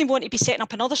 so we wouldn't want to be setting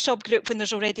up another subgroup when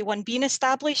there's already one being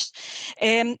established.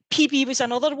 PB was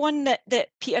another one that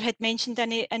Peter had mentioned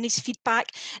in his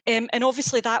feedback, and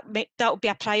obviously that will be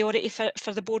a priority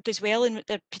for the board as well, and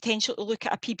the potential to look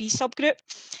at a PB subgroup.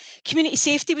 Community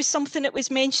safety was something that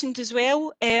was mentioned as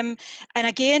well, and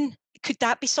again, could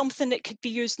that be something that could be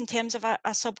used in terms of a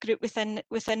subgroup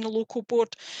within the local board?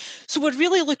 So we're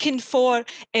really looking for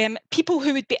people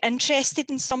who would be interested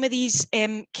in some of these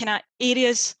kind of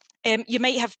areas. You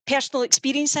might have personal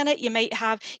experience in it, you might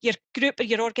have your group or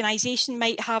your organisation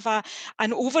might have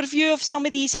an overview of some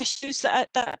of these issues that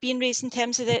are being raised in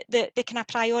terms of the kind of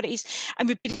priorities, and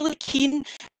we'd be really keen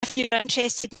if if you're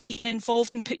interested in being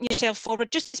involved and putting yourself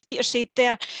forward, just as Peter said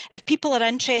there, if people are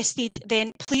interested,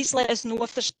 then please let us know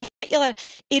if there's particular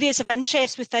areas of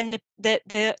interest within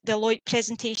the Lloyd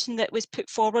presentation that was put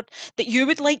forward that you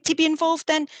would like to be involved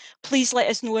in. Please let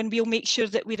us know and we'll make sure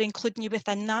that we're including you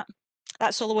within that.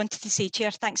 That's all I wanted to say,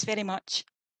 Chair. Thanks very much.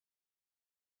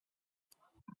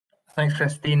 Thanks,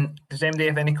 Christine. Does anybody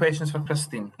have any questions for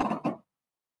Christine?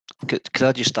 Could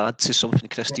I just add to something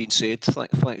Christine said?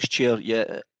 Thanks, Chair.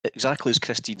 Yeah, exactly as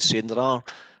Christine's saying, there are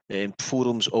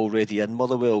forums already in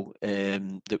Motherwell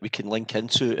that we can link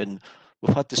into, and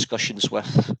we've had discussions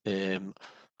with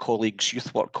colleagues,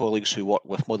 youth work colleagues who work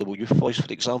with Motherwell Youth Voice,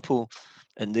 for example,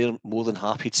 and they're more than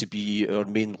happy to be our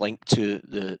main link to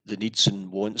the needs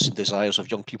and wants and desires of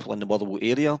young people in the Motherwell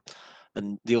area.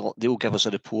 And they'll give us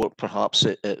a report perhaps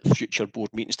at future board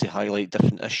meetings to highlight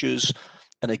different issues.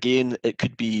 And again, it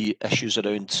could be issues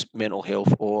around mental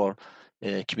health or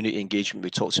community engagement we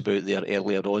talked about there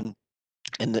earlier on.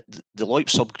 In the LOIP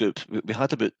subgroup, we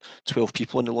had about 12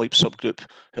 people in the LOIP subgroup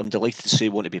who I'm delighted to say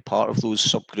want to be part of those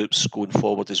subgroups going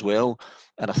forward as well.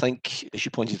 And I think, as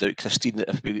you pointed out, Christine,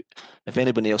 that if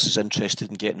anybody else is interested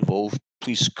in getting involved,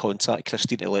 please contact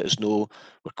Christine to let us know.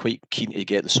 We're quite keen to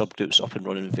get the subgroups up and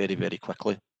running very, very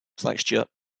quickly. Thanks, Chair.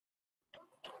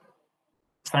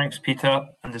 Thanks, Peter.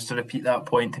 And just to repeat that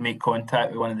point, to make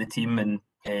contact with one of the team and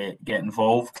get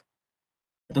involved.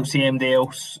 I don't see anybody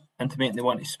else intimating they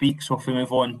want to speak, so if we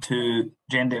move on to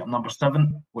agenda item number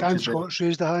 7. Dan Scott's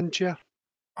raised a hand, Chair.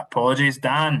 Apologies,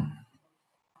 Dan.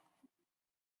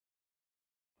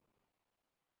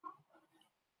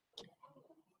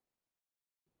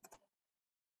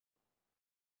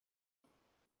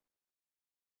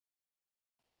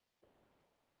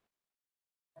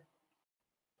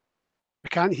 We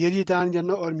can't hear you, Dan. You're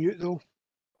not on mute, though.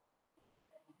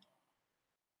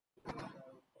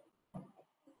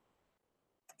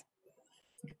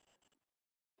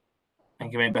 I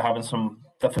think you might be having some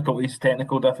difficulties,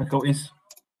 technical difficulties.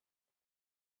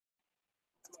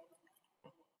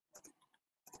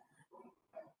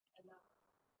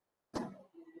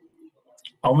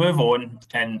 I'll move on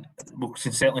and we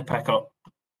can certainly pick up.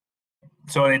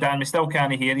 Sorry, Dan, we still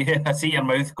can't hear you. I see your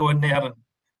mouth going there.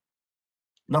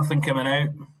 Nothing coming out.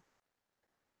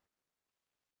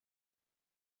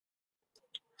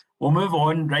 We'll move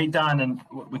on, right, Dan, and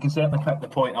we can certainly pick the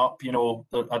point up. You know,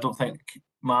 I don't think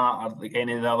Matt or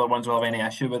any of the other ones will have any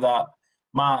issue with that.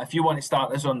 Matt, if you want to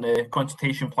start us on the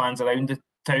consultation plans around the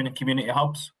town and community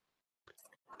hubs.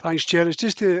 Thanks, Chair. It's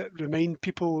just to remind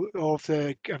people of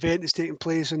the event that's taking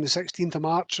place on the 16th of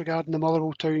March regarding the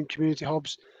Motherwell Town Community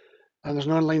Hubs. And there's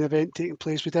an online event taking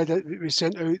place. We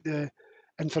sent out the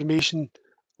information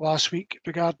last week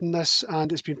regarding this,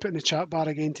 and it's been put in the chat bar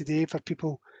again today for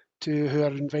people who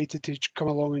are invited to come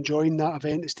along and join that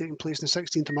event. It's taking place on the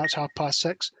 16th of March,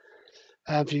 6:30.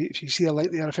 If you see a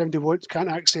link there, if anybody can't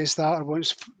access that or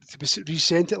wants to be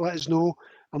resent it, let us know,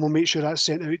 and we'll make sure that's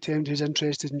sent out to anybody who's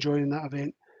interested in joining that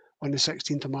event on the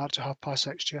 16th of March at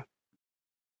 6:30, Chair.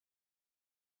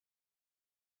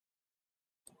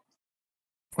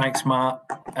 Thanks, Matt.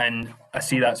 And I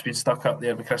see that's been stuck up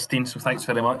there with Christine, so thanks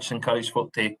very much. Encourage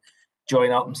folk to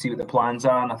join up and see what the plans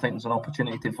are. And I think there's an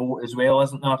opportunity to vote as well,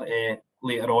 isn't there,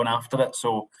 later on after it.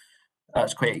 So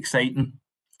that's quite exciting.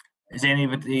 Has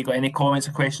anybody got any comments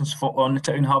or questions on the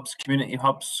town hubs, community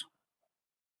hubs?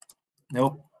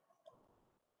 No.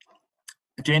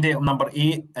 Agenda item number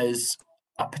 8 is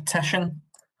a petition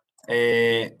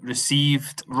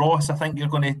received. Ross, I think you're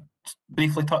going to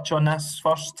briefly touch on this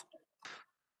first.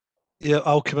 Yeah,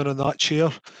 I'll come in on that, Chair.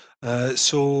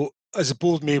 So, as the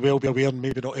board may well be aware, and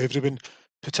maybe not everyone,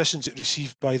 petitions that are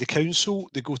received by the council,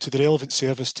 they go to the relevant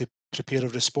service to prepare a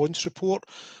response report.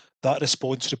 That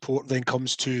response report then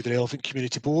comes to the relevant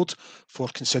community board for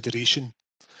consideration.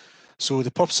 So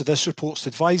the purpose of this report is to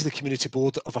advise the community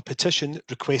board of a petition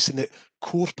requesting that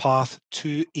Core Path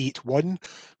 281,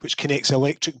 which connects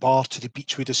Electric Bar to the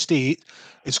Beechwood estate,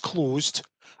 is closed,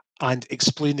 and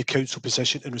explain the council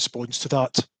position in response to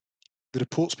that. The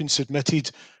report's been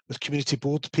submitted with community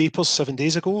board papers 7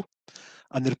 days ago,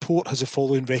 and the report has the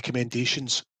following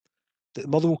recommendations: that the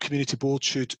Motherwell Community Board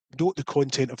should note the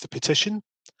content of the petition,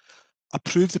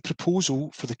 approve the proposal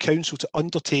for the council to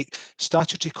undertake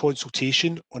statutory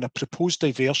consultation on a proposed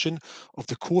diversion of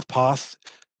the core path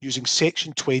using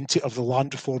section 20 of the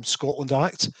Land Reform Scotland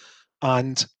Act,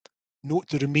 and note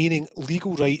the remaining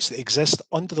legal rights that exist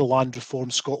under the Land Reform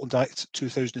Scotland Act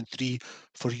 2003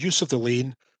 for use of the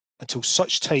lane until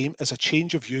such time as a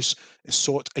change of use is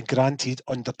sought and granted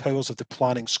under powers of the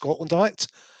Planning Scotland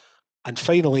Act. And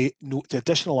finally, note the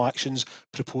additional actions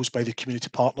proposed by the Community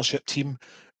Partnership Team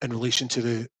in relation to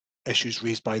the issues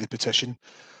raised by the petition.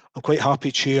 I'm quite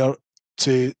happy, Chair,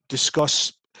 to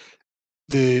discuss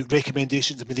the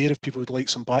recommendations in there if people would like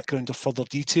some background or further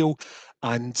detail.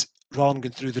 And rather than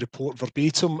going through the report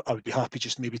verbatim, I would be happy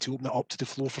just maybe to open it up to the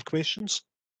floor for questions.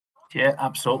 Yeah,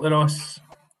 absolutely, Ross.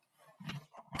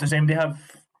 Does anybody have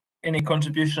any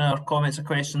contribution or comments or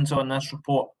questions on this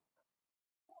report?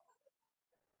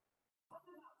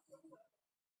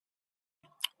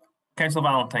 Councillor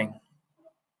Valentine.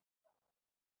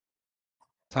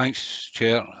 Thanks,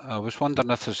 Chair. I was wondering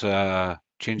if there's a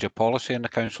change of policy in the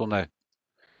council now,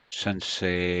 since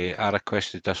I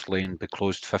requested this lane be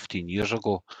closed 15 years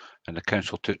ago, and the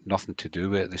council took nothing to do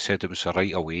with it. They said it was a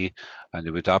right of way, and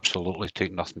they would absolutely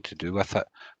take nothing to do with it,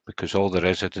 because all the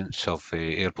residents of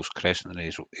Airbus Crescent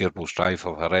and Airbus Drive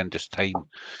have horrendous time.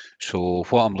 So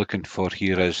what I'm looking for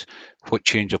here is what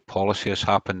change of policy has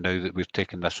happened now that we've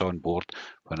taken this on board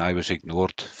when I was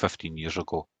ignored 15 years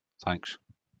ago. Thanks.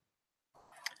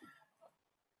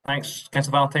 Thanks,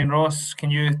 Councillor Valentine. Ross, can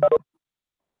you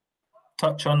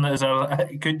touch on this?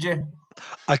 Could you?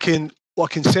 I can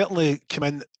certainly come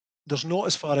in. There's not,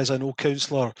 as far as I know,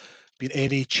 Councillor, been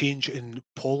any change in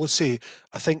policy.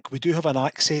 I think we do have an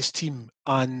access team,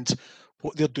 and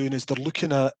what they're doing is they're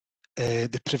looking at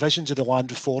the provisions of the Land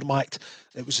Reform Act.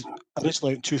 It was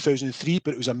originally out in 2003,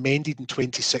 but it was amended in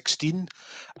 2016,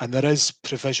 and there is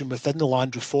provision within the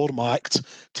Land Reform Act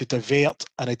to divert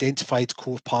an identified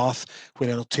core path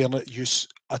when an alternate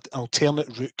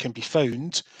route can be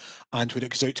found, and when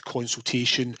it goes out to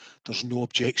consultation, there's no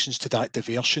objections to that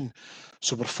diversion.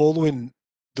 So we're following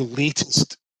the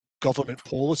latest government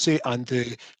policy and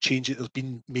the change that has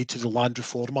been made to the Land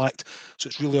Reform Act. So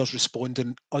it's really us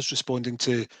responding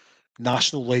to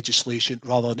national legislation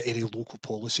rather than any local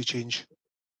policy change.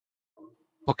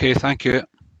 Okay, thank you.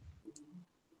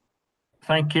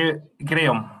 Thank you.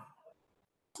 Graham.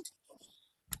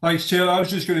 Thanks, Chair. I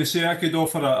was just going to say I could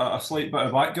offer a slight bit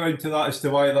of background to that as to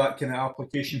why that kind of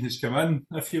application has come in,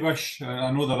 if you wish.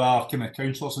 I know there are kind of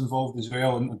councillors involved as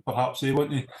well, and perhaps they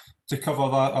want to cover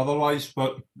that otherwise,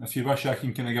 but if you wish, I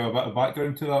can kind of give a bit of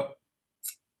background to that.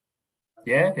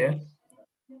 Yeah.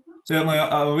 Certainly,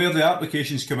 I'm aware the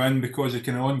applications come in because of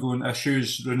kind of ongoing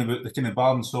issues around about the kind of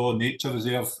Barnsaw Nature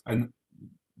Reserve and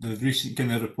the recent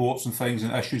kind of reports and things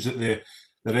and issues that the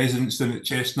residents down at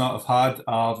Chestnut have had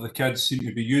are the kids seem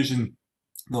to be using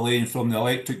the lane from the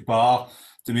electric bar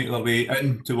to make their way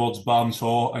in towards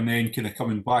Barnsaw and then kind of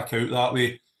coming back out that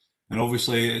way. And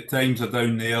obviously at times they're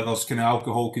down there's kind of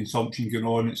alcohol consumption going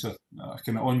on. It's a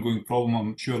kind of ongoing problem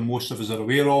I'm sure most of us are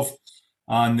aware of.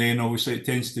 And then obviously it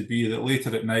tends to be that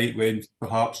later at night when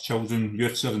perhaps children,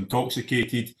 youths are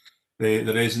intoxicated, the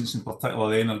residents in particular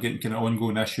then are getting kind of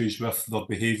ongoing issues with their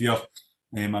behaviour.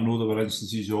 I know there were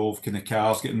instances of kind of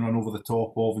cars getting run over the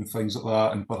top of and things like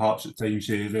that, and perhaps at times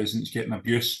residents getting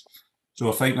abuse. So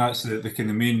I think that's the kind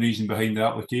of main reason behind the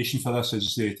application for this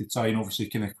is to try and obviously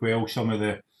kind of quell some of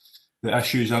the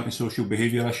issues, antisocial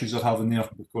behaviour issues they're having there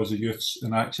because of youths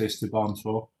and access to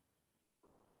Barnsaw.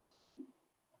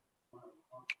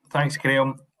 Thanks,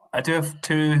 Graham. I do have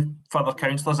two further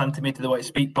councillors intimated they want to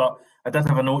speak, but I did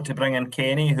have a note to bring in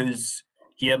Kenny, who's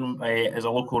here as a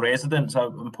local resident. So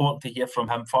important to hear from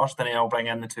him first, and then I'll bring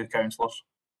in the two councillors.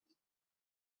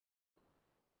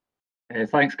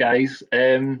 Thanks, guys.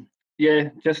 Yeah,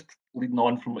 just leading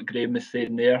on from what Graham was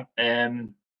saying there.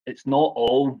 It's not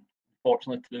all,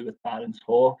 unfortunately, to do with Barons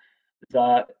Hall.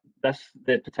 The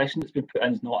petition that's been put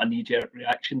in is not a knee-jerk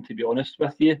reaction, to be honest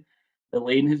with you. The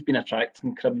lane has been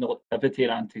attracting criminal activity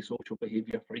and antisocial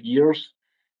behaviour for years.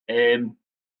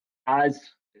 As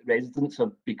residents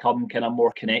have become kind of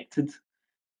more connected,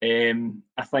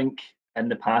 I think in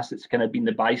the past it's kind of been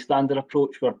the bystander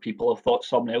approach where people have thought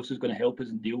someone else is going to help us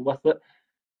and deal with it.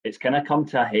 It's kind of come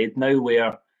to a head now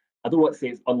where I don't want to say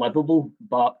it's unlivable,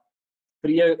 but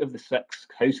 3 out of the 6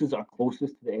 houses that are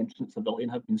closest to the entrance of the lane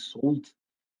have been sold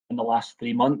in the last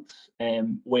 3 months,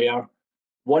 where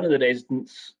one of the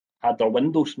residents had their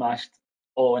window smashed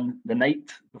on the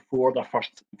night before their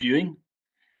first viewing.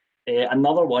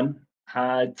 Another one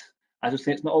had, as I was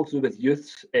saying, it's not all to do with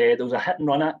youths. There was a hit and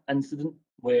run incident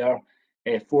where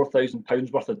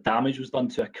 £4,000 worth of damage was done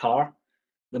to a car.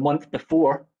 The month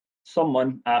before,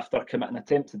 someone, after committing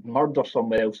attempted murder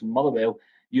somewhere else in Motherwell,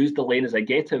 used the lane as a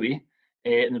getaway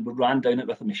and ran down it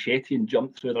with a machete and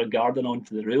jumped through their garden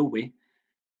onto the railway.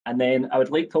 And then I would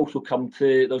like to also come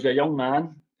to, there was a young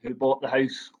man who bought the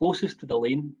house closest to the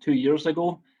lane 2 years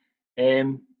ago.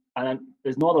 And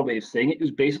there's no other way of saying it. He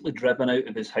was basically driven out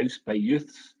of his house by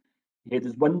youths. He had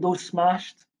his windows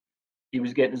smashed. He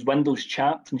was getting his windows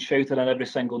chapped and shouted in every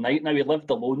single night. Now, he lived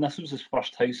alone. This was his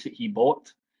first house that he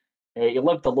bought. He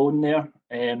lived alone there,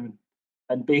 and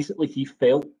basically he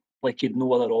felt like he'd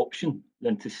no other option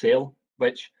than to sell,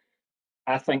 which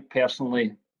I think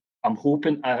personally, I'm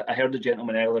hoping, I heard the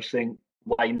gentleman earlier saying,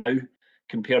 why now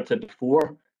compared to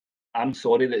before? I'm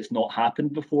sorry that it's not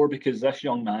happened before, because this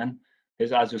young man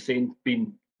has, as I was saying,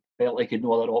 felt like he had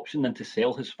no other option than to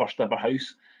sell his first ever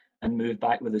house and move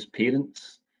back with his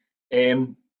parents.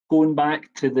 Going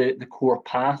back to the core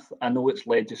path, I know it's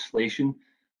legislation.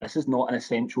 This is not an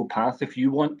essential path. If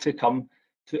you want to come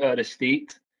to our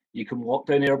estate, you can walk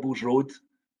down Erbals Road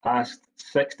past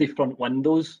 60 front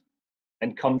windows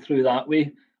and come through that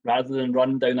way, rather than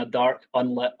run down a dark,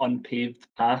 unlit, unpaved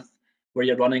path where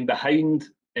you're running behind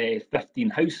 15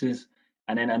 houses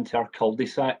and then into our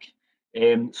cul-de-sac.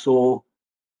 So,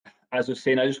 as I was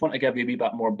saying, I just want to give you a wee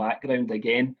bit more background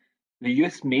again. The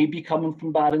youth may be coming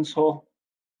from Baronshaw.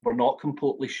 We're not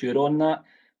completely sure on that.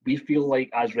 We feel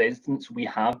like, as residents, we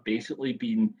have basically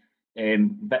been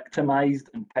victimised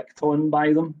and picked on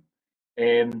by them.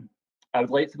 I would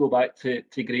like to go back to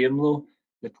Graham though.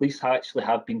 The police actually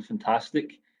have been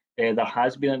fantastic. There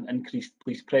has been an increased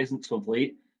police presence of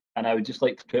late, and I would just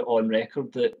like to put on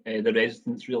record that the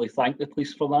residents really thank the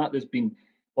police for that. There's been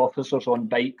officers on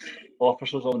bikes,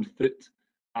 officers on foot,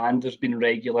 and there's been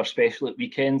regular, especially at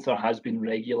weekends, there has been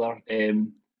regular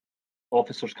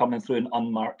officers coming through in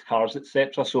unmarked cars,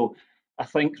 etc. So I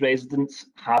think residents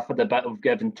have had a bit of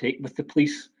give and take with the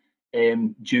police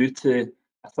due to,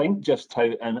 I think, just how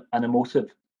an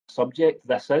emotive subject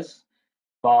this is.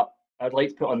 But I'd like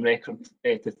to put on record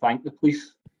to thank the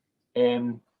police.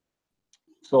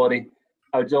 Sorry,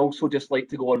 I would also just like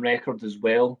to go on record as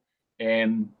well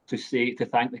to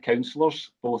thank the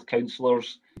councillors, both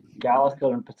councillors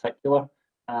Gallagher in particular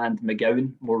and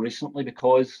McGowan more recently,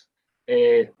 because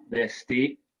the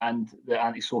estate and the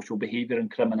antisocial behaviour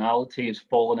and criminality has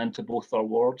fallen into both their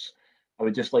wards. I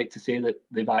would just like to say that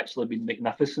they've actually been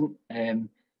magnificent.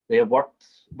 They have worked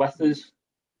with us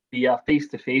via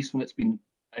face-to-face when it's been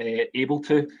able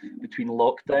to, between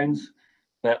lockdowns,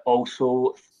 but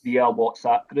also via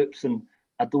WhatsApp groups. And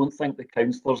I don't think the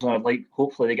councillors, and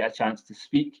hopefully they get a chance to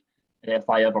speak if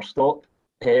I ever stop,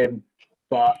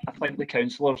 but I think the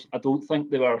councillors, I don't think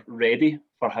they were ready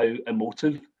for how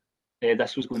emotive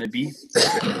this was going to be.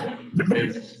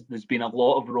 There's been a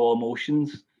lot of raw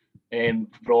emotions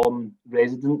from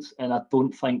residents, and I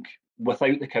don't think,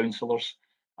 without the councillors,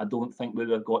 I don't think we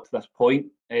would have got to this point.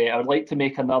 I would like to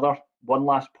make one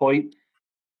last point.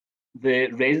 The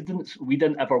residents, we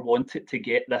didn't ever want it to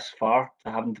get this far,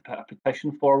 to having to put a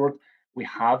petition forward. We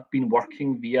have been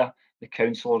working via the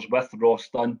councillors with Ross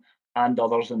Dunn and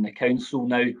others in the council.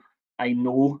 Now, I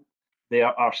know there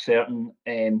are certain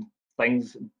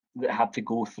things that have to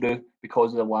go through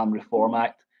because of the Land Reform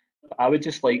Act. But I would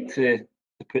just like to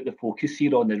put the focus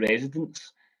here on the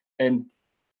residents. And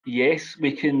yes,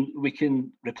 we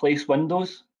can replace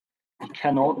windows. You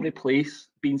cannot replace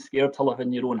being scared to live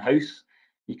in your own house.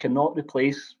 You cannot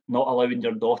replace not allowing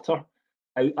your daughter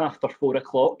out after 4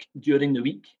 o'clock during the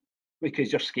week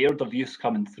because you're scared of youth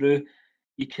coming through.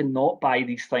 You cannot buy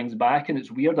these things back. And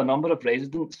it's weird, a number of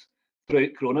residents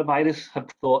throughout coronavirus have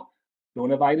thought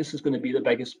coronavirus is going to be the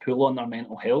biggest pull on their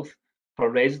mental health. For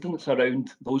residents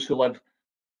around those who live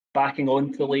backing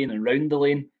onto the lane and round the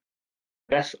lane,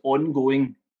 this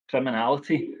ongoing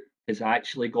criminality has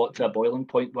actually got to a boiling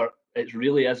point where it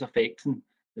really is affecting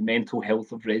the mental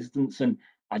health of residents. And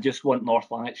I just want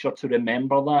North Lanarkshire to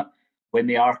remember that when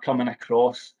they are coming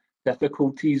across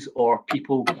difficulties or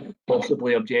people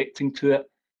possibly objecting to it.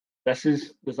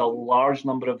 There's a large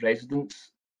number of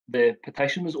residents. The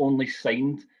petition was only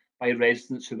signed by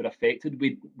residents who were affected.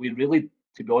 We really,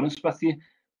 to be honest with you,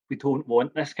 we don't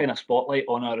want this kind of spotlight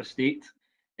on our estate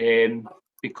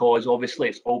because obviously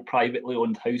it's all privately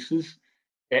owned houses.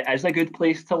 It is a good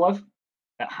place to live.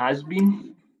 It has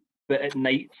been, but at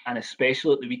night and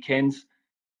especially at the weekends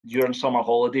during summer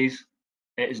holidays,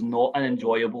 it is not an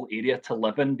enjoyable area to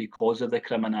live in because of the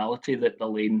criminality that the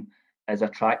lane is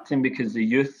attracting, because the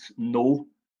youth know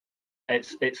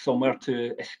it's somewhere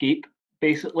to escape,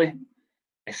 basically,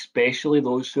 especially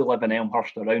those who live in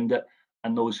Elmhurst around it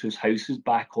and those whose houses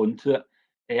back onto it.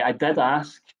 I did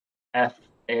ask if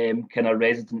kind of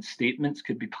resident statements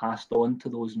could be passed on to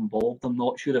those involved. I'm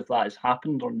not sure if that has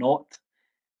happened or not,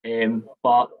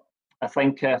 but I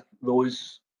think if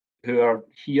those who are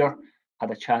here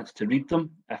had a chance to read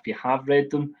them, if you have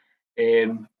read them,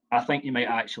 I think you might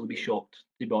actually be shocked,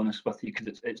 to be honest with you,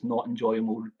 because it's not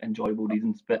enjoyable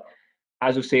readings. But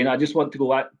as I was saying, I just want to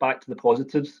go back to the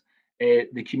positives.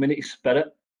 The community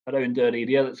spirit around our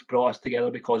area that's brought us together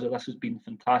because of this has been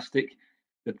fantastic.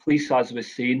 The police, as I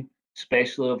was saying,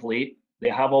 especially of late, they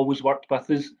have always worked with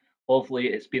us. of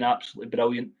late, it's been absolutely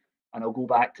brilliant. And I'll go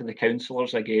back to the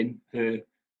councillors again, who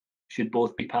should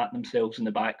both be patting themselves in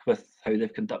the back with how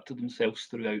they've conducted themselves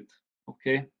throughout.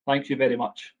 Okay, thank you very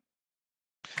much.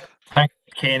 Thank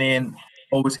you, Kenny, and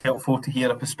always helpful to hear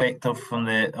a perspective from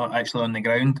the actually on the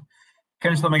ground.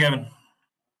 Councillor McGowan.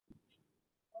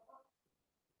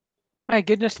 My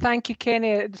goodness, thank you, Kenny.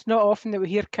 It's not often that we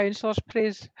hear councillors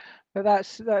praise, but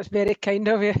that's very kind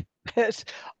of you. It's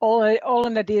all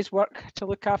in a day's work to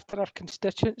look after our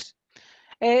constituents.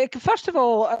 First of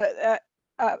all,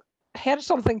 I heard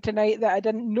something tonight that I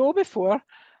didn't know before.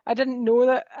 I didn't know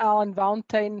that Alan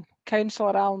Valentine,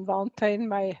 Councillor Alan Valentine,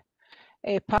 my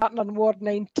partner in Ward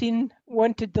 19,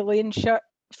 wanted the lane shut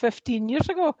 15 years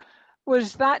ago.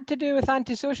 Was that to do with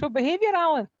antisocial behaviour,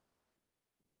 Alan?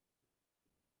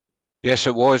 Yes,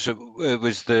 it was. It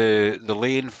was the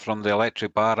lane from the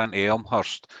Electric Bar into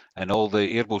Elmhurst and all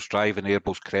the Airbills Drive and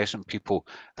Airbills Crescent people.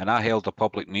 And I held a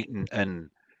public meeting in.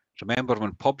 Remember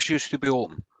when pubs used to be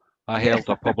open? I held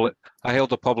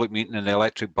a public meeting in the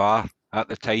Electric Bar at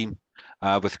the time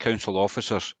with council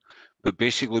officers. But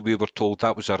basically, we were told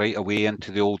that was a right of way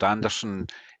into the old Anderson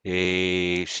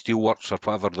steelworks or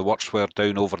whatever the works were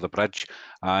down over the bridge,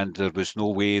 and there was no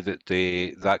way that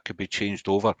that could be changed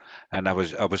over. And I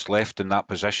was left in that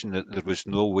position that there was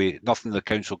no way, nothing the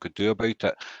council could do about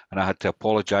it, and I had to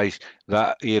apologise.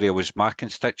 That area was my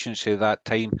constituency at that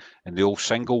time, in the old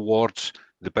single wards.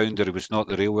 The boundary was not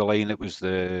the railway line; it was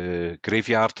the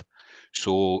graveyard.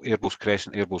 So Airbills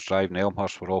Crescent, Airbills Drive, and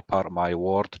Elmhurst were all part of my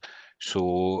ward.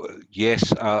 So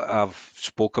yes, I've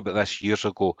spoke about this years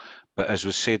ago, but as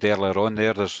was said earlier on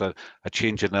there's a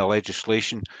change in the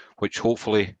legislation which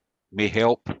hopefully may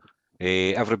help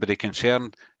everybody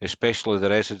concerned, especially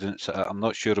the residents. I'm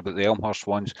not sure about the Elmhurst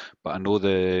ones, but I know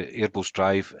the Airbills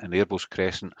Drive and Airbills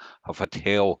Crescent have had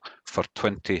hell for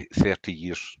 20, 30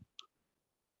 years.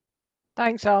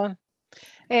 Thanks, Alan.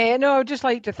 No, I would just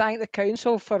like to thank the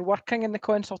council for working in the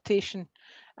consultation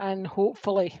and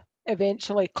hopefully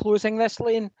eventually closing this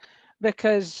lane,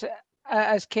 because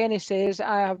as Kenny says,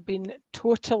 I have been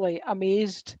totally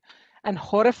amazed and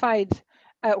horrified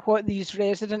at what these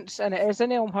residents, and it is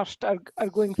in Elmhurst, are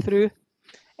going through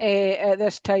at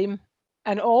this time.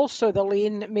 And also the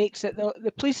lane makes it,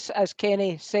 the police, as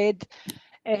Kenny said,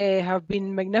 have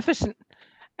been magnificent.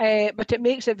 But it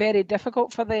makes it very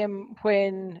difficult for them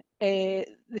when the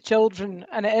children,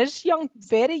 and it is young,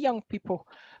 very young people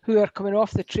who are coming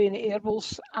off the train at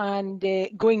Airbills and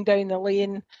going down the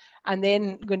lane and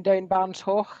then going down Barnes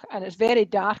Hoch, and it's very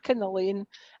dark in the lane,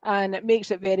 and it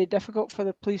makes it very difficult for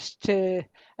the police to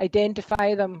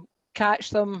identify them, catch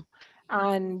them,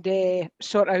 and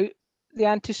sort out the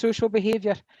antisocial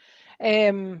behaviour.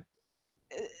 The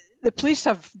police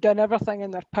have done everything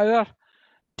in their power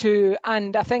to,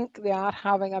 and I think they are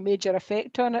having a major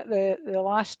effect on it. The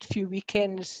last few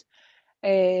weekends,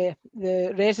 the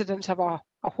residents have a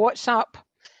WhatsApp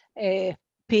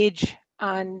page,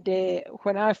 and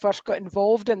when I first got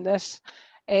involved in this,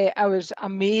 I was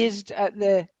amazed at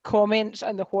the comments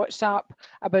and the WhatsApp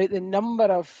about the number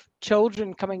of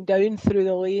children coming down through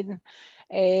the lane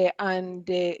and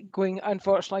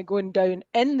unfortunately going down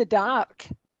in the dark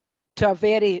to a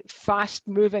very fast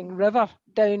moving river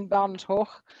down Barnes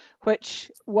Hoch,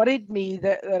 which worried me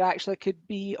that there actually could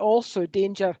be also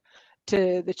danger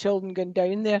to the children going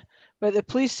down there. But the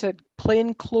police had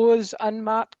plain clothes,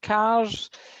 unmarked cars,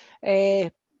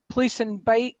 police in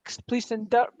bikes, police in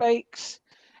dirt bikes,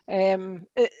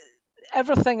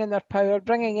 everything in their power,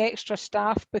 bringing extra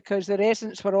staff because the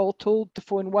residents were all told to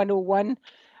phone 101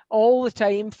 all the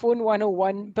time, phone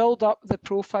 101, build up the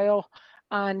profile,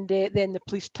 and then the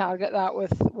police target that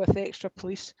with extra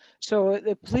police. So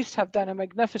the police have done a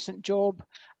magnificent job,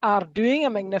 are doing a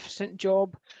magnificent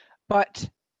job, but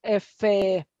if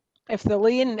the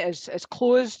lane is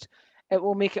closed, it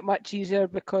will make it much easier,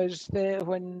 because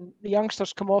when the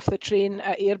youngsters come off the train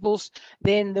at Airbills,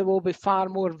 then they will be far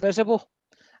more visible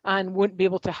and won't be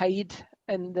able to hide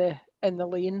in the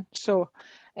lane. So,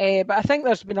 but I think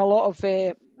there's been a lot of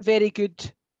very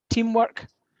good teamwork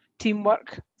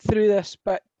through this,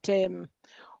 but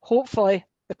hopefully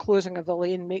the closing of the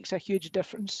lane makes a huge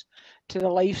difference to the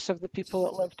lives of the people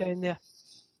that live down there.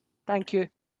 Thank you.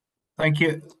 Thank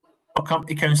you. I'll come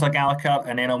to Councillor Gallagher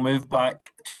and then I'll move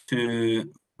back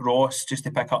to Ross just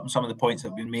to pick up on some of the points that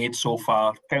have been made so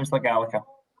far. Councillor Gallagher.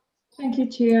 Thank you,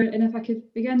 Chair. And if I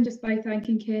could begin just by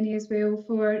thanking Kenny as well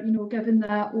for, giving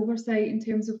that oversight in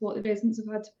terms of what the residents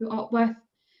have had to put up with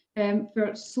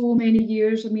for so many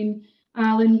years. I mean,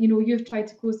 Alan, you've tried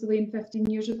to close the lane 15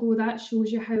 years ago. That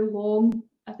shows you how long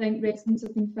I think residents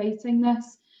have been fighting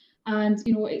this. And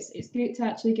you know, it's great to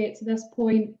actually get to this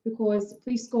point, because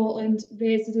Police Scotland,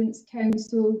 residents,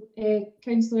 council,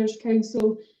 councillors,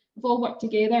 council have all worked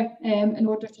together in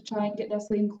order to try and get this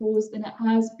lane closed, and it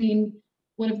has been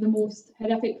one of the most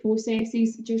horrific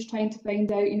processes, just trying to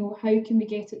find out, you know, how can we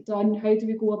get it done, how do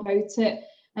we go about it,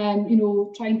 you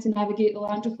know, trying to navigate the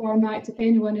Land Reform Act. If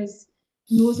anyone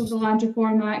knows of the Land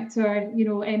Reform Act, or you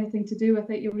know, anything to do with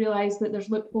it, you'll realise that there's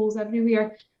loopholes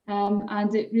everywhere,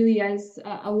 and it really is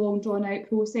a long drawn out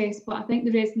process. But I think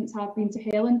the residents have been to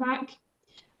hell and back,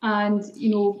 and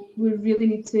you know, we really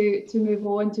need to move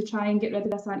on to try and get rid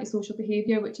of this antisocial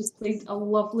behaviour, which has plagued a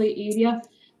lovely area.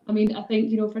 I mean, I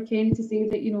think, you know, for Kenny to say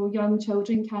that, you know, young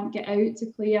children can't get out to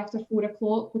play after 4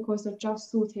 o'clock because they're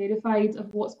just so terrified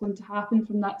of what's going to happen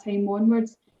from that time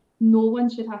onwards. No one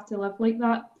should have to live like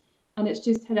that. And it's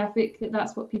just horrific that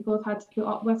that's what people have had to put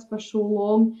up with for so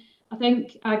long. I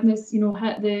think Agnes, you know,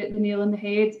 hit the nail on the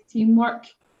head. Teamwork.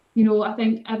 You know, I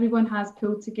think everyone has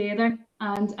pulled together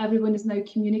and everyone is now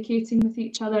communicating with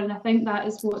each other. And I think that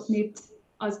is what's made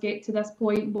us get to this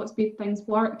point, what's made things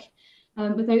work.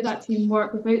 Without that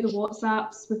teamwork, without the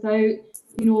WhatsApps, without,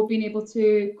 you know, being able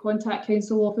to contact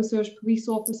council officers, police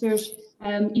officers,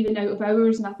 even out of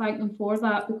hours, and I thank them for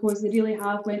that, because they really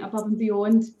have went above and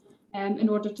beyond in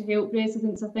order to help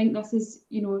residents. I think this is,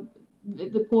 you know,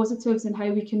 the positives and how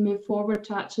we can move forward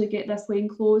to actually get this lane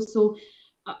closed. So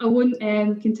I won't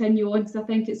continue on, because I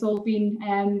think it's all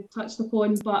been touched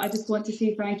upon, but I just want to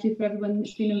say thank you for everyone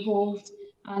that's been involved,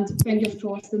 and fingers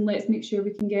crossed, and let's make sure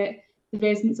we can get the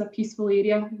residents a peaceful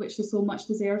area, which they so much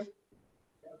deserve.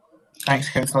 Thanks,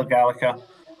 Councillor Gallagher.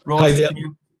 Ross, Hi there.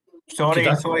 Sorry,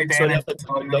 Dennis. Sorry, up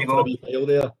for a wee while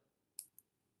there.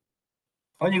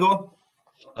 On you go.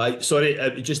 Sorry,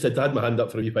 I'd had my hand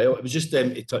up for a wee while. It was just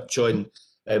to touch on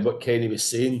what Kenny was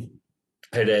saying.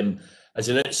 And as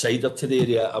an outsider to the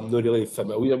area, I'm not really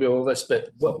familiar with all this,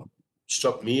 but what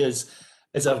struck me is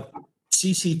there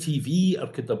CCTV, or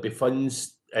could there be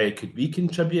funds, could we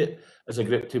contribute as a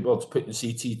group towards putting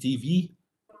CCTV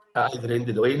at either end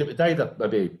of the lane? It would either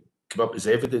maybe come up as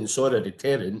evidence or a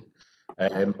deterrent,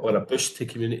 or a boost to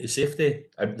community safety.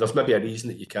 There's maybe a reason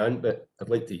that you can't, but I'd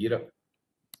like to hear it.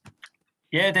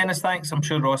 Yeah, Dennis, thanks. I'm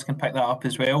sure Ross can pick that up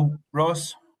as well.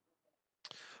 Ross?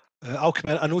 I'll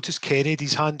come in. I noticed Kenny had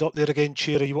his hand up there again,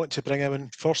 Chair. You want to bring him in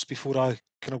first before I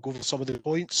kind of go over some of the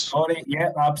points? Sorry,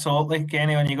 yeah, absolutely.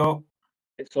 Kenny, on you go.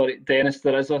 Sorry, Dennis,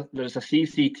 there's a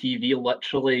CCTV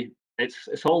literally,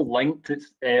 it's all linked.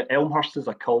 It's Elmhurst is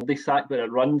a cul-de-sac, but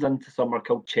it runs into somewhere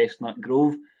called Chestnut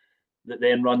Grove, that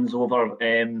then runs over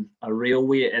a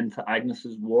railway into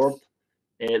Agnes's ward.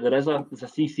 There's a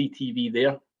CCTV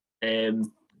there.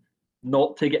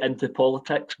 Not to get into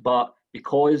politics, but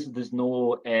because there's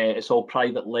no, it's all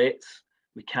private lets,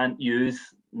 we can't use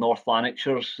North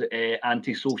Lanarkshire's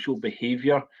antisocial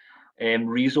behaviour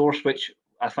resource, which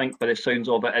I think by the sounds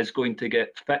of it is going to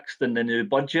get fixed in the new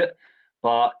budget.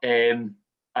 But I'm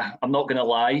not going to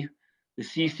lie, the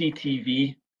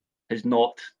CCTV has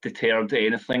not deterred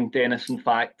anything, Dennis. In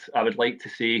fact, I would like to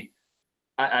say,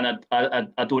 and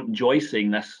I don't enjoy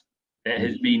saying this, it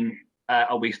has been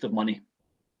a waste of money.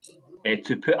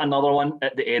 To put another one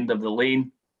at the end of the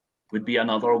lane would be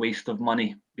another waste of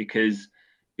money, because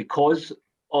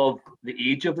of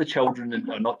the age of the children,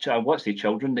 or not what's the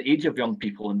children, the age of young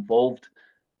people involved,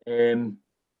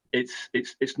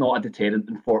 it's not a deterrent,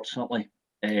 unfortunately.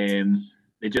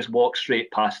 They just walk straight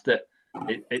past it.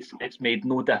 It's made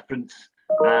no difference.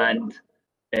 And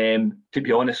to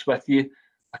be honest with you,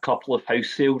 a couple of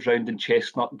house sales round in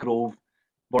Chestnut Grove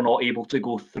were not able to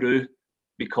go through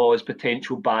because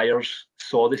potential buyers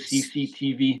saw the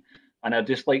CCTV. And I'd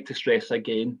just like to stress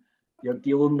again, you're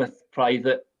dealing with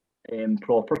private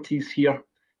properties here.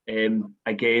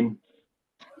 Again,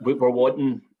 we're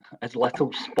wanting as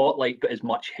little spotlight but as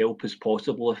much help as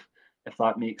possible, if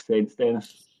that makes sense,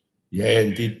 Dennis. Yeah,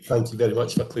 indeed. Thank you very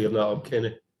much for clearing that up,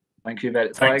 Kenny. Thank you very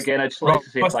much. Again, I'd just like to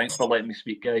say thanks for letting me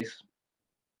speak, guys.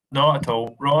 Not at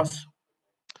all. Ross?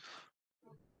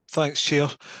 Thanks, Chair.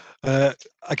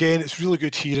 Again, it's really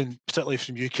good hearing, particularly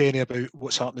from you, Kenny, about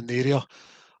what's happening in the area.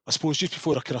 I suppose just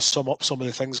before I kind of sum up some of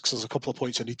the things, because there's a couple of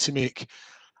points I need to make,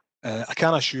 I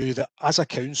can assure you that as a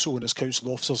council and as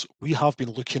council officers, we have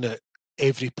been looking at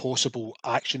every possible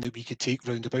action that we could take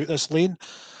round about this lane,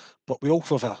 but we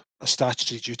also have a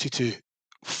statutory duty to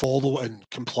follow and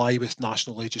comply with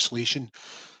national legislation.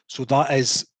 So that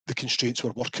is the constraints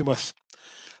we're working with.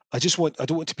 I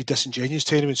don't want to be disingenuous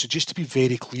to anyone, so just to be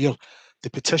very clear, the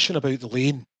petition about the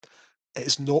lane, it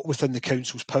is not within the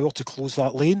council's power to close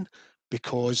that lane,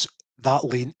 because that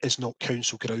lane is not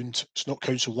council ground. It's not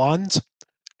council land,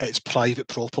 it's private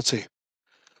property.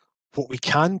 What we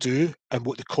can do, and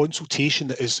what the consultation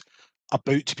that is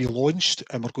about to be launched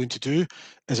and we're going to do,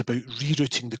 is about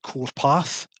rerouting the core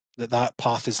path that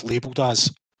path is labelled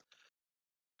as.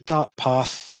 That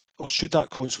path, or should that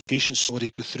consultation,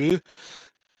 sorry, go through,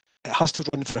 it has to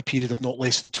run for a period of not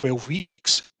less than 12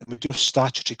 weeks, and we do have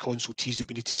statutory consultees that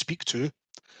we need to speak to.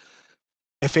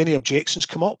 If any objections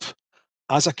come up,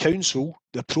 as a council,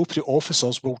 the appropriate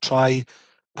officers will try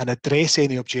and address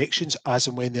any objections as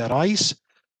and when they arise,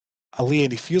 allay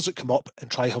any fears that come up,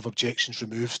 and try have objections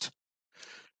removed.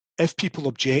 If people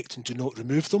object and do not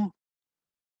remove them,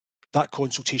 that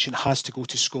consultation has to go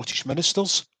to Scottish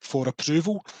ministers for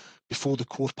approval before the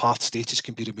core path status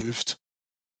can be removed.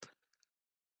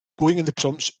 Going on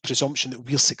the presumption that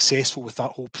we're successful with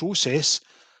that whole process,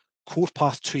 core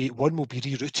path 281 will be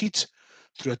rerouted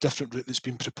through a different route that's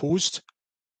been proposed,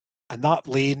 and that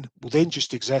lane will then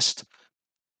just exist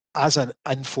as an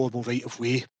informal right of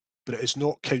way, but it is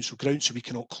not council ground, so we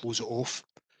cannot close it off.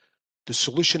 The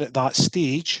solution at that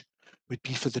stage would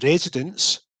be for the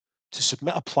residents to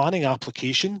submit a planning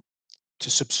application to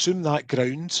subsume that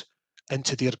ground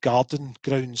into their garden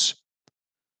grounds.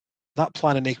 That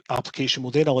planning application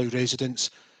will then allow residents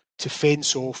to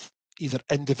fence off either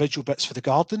individual bits for the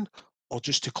garden or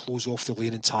just to close off the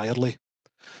lane entirely.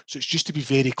 So it's just to be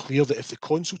very clear that if the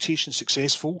consultation is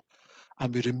successful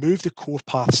and we remove the core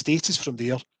path status from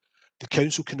there, the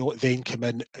council cannot then come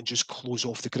in and just close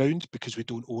off the ground because we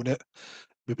don't own it.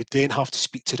 We would then have to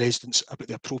speak to residents about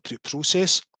the appropriate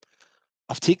process.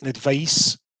 I've taken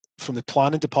advice from the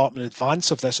planning department in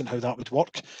advance of this and how that would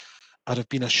work, and I've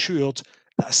been assured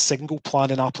that a single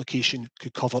planning application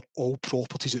could cover all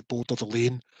properties that border the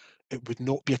lane. It would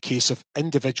not be a case of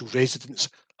individual residents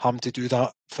having to do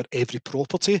that for every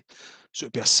property. So it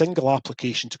would be a single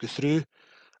application to go through,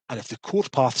 and if the core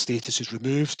path status is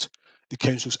removed, the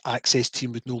council's access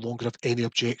team would no longer have any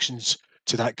objections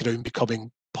to that ground becoming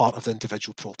part of the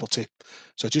individual property.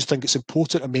 So I just think it's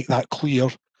important to make that clear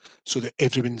so that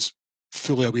everyone's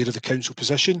fully aware of the council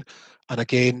position. And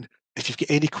again, if you've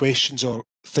got any questions or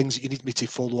things that you need me to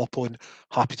follow up on,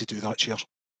 happy to do that, Chair.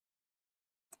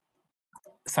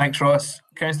 Thanks, Ross.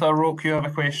 Councillor Roke, you have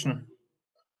a question.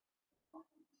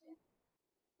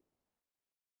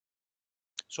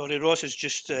 Sorry, Ross has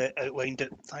just outlined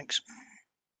it. Thanks.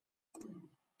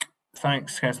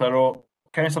 Thanks, Councillor Roke.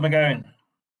 Councillor McGowan.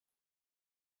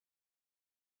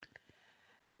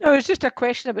 No, it's just a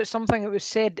question about something that was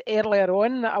said earlier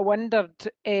on that I wondered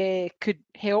could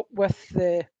help with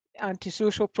the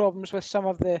antisocial problems with some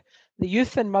of the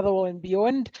youth in Motherwell and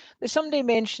beyond. That somebody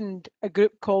mentioned a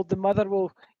group called the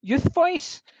Motherwell Youth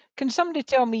Voice. Can somebody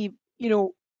tell me,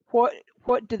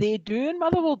 what do they do in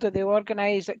Motherwell? Do they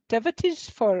organise activities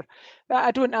for?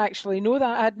 I don't actually know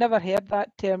that. I had never heard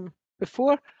that term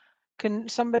before. Can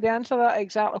somebody answer that,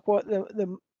 exactly what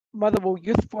the Motherwell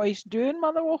Youth Voice do in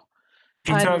Motherwell?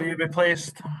 Peter, have you been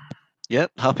placed?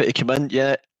 Yep, happy to come in.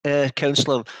 Yeah,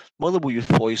 Councillor, Motherwell Youth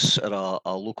Voice are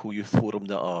a local youth forum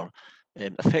that are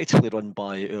effectively run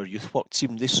by our youth work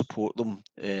team. They support them.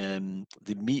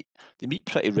 They meet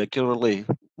pretty regularly,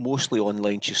 mostly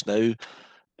online just now.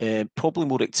 Probably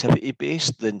more activity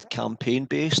based than campaign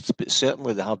based, but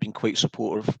certainly they have been quite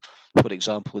supportive. For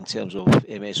example, in terms of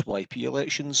MSYP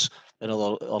elections and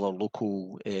other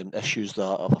local issues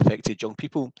that have affected young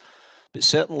people. But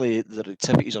certainly their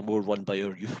activities are more run by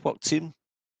our youth work team.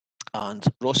 And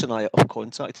Ross and I have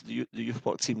contacted the youth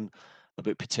work team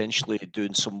about potentially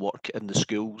doing some work in the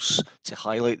schools to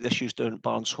highlight the issues down at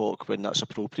Barnshawk when that's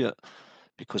appropriate.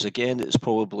 Because again, it's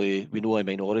probably, we know a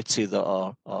minority that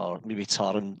are maybe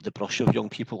tarring the brush of young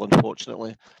people,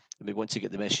 unfortunately. And we want to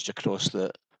get the message across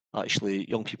that actually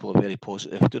young people are very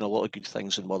positive, doing a lot of good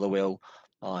things in Motherwell.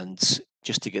 And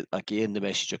just to get, again, the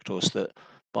message across that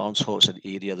Barnshawk's an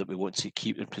area that we want to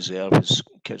keep and preserve, as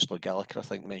Councillor Gallagher, I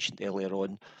think, mentioned earlier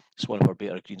on. It's one of our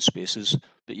better green spaces.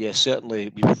 But yes,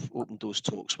 certainly we've opened those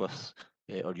talks with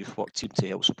our youth work team to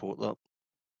help support that.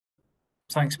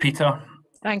 Thanks, Peter.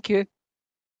 Thank you.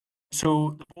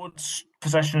 So the board's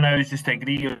position now is just to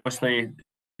agree, obviously,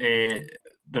 the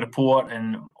report,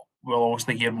 and we'll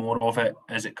obviously hear more of it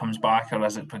as it comes back or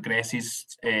as it progresses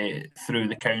through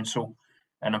the council.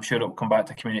 And I'm sure it will come back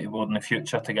to community board in the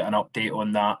future to get an update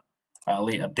on that at a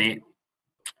later date.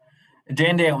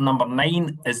 Agenda item number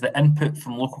 9 is the input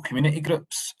from local community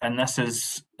groups, and this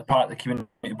is the part of the community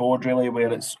board really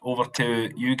where it's over to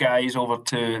you guys, over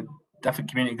to different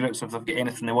community groups if they've got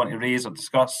anything they want to raise or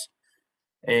discuss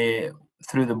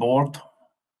through the board.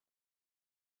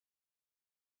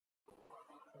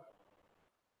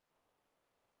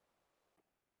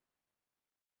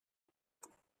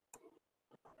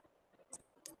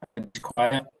 It's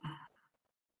quiet.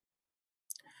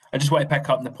 I just want to pick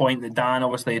up on the point that Dan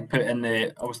obviously had put in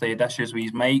obviously had issues with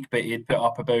his mic, but he had put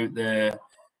up about the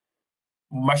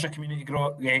Wishaw Community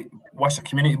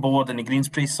Board and the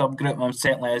Greenspree subgroup, and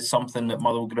certainly is something that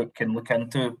Motherwell Group can look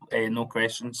into. No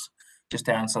questions, just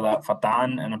to answer that for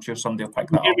Dan, and I'm sure somebody will pick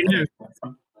that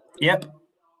up. Yep.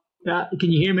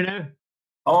 Can you hear me now?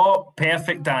 Oh,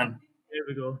 perfect, Dan. There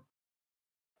we go.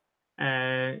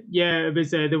 Yeah, it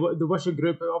was the Wishaw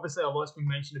Group. Obviously, a lot's been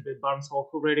mentioned about Barnes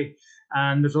Hawk already,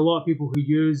 and there's a lot of people who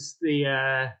use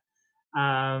the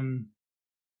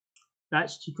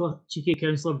that's cheeky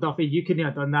Councillor Duffy. You couldn't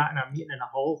have done that in a meeting in a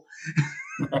hall.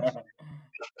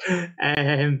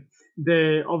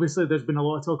 Obviously there's been a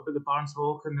lot of talk about the Barnes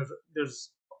Hawk, and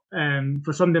there's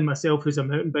for somebody myself who's a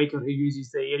mountain biker who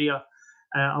uses the area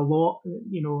a lot,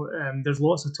 there's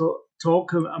lots of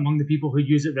talk among the people who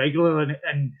use it regularly,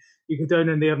 and you go down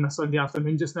in there on a Sunday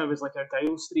afternoon just now, it's like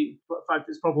Argyle Street. In fact,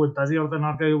 it's probably busier than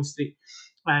Argyle Street,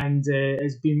 and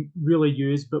it's been really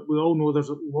used, but we all know there's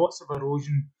lots of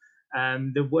erosion.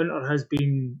 The winter has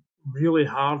been really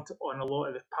hard on a lot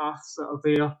of the paths that are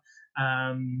there,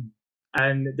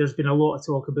 and there's been a lot of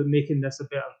talk about making this a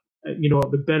better, it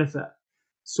would benefit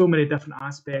so many different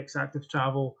aspects: active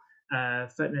travel,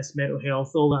 fitness, mental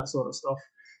health, all that sort of stuff.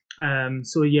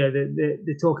 So yeah,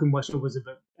 the talk in Wishaw was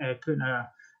about putting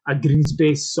a green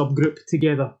space subgroup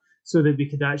together so that we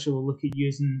could actually look at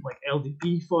using like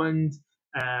LDP fund,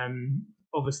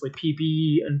 obviously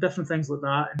PB and different things like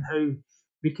that, and how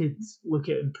we could look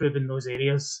at improving those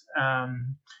areas.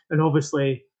 And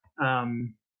obviously,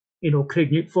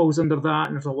 Craigneuk falls under that,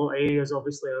 and there's a lot of areas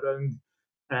obviously around.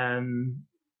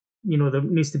 There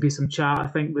needs to be some chat, I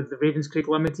think, with the Ravenscraig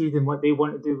Limited and what they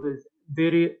want to do with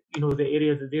their, the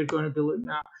area that they're going to be looking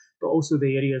at, but also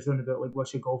the areas around about like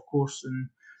Wishaw Golf Course and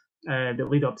that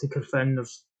lead up to Carfin.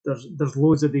 There's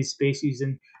loads of these spaces,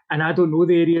 and I don't know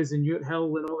the areas in Ute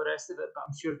Hill and all the rest of it, but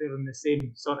I'm sure they're in the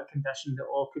same sort of condition that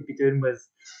all could be doing with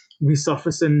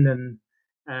resurfacing and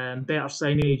better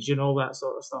signage and all that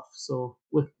sort of stuff. So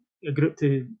with a group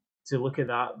to look at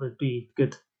that would be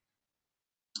good.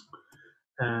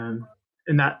 And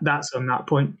that's on that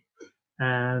point.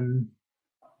 I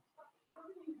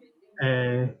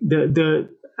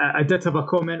did have a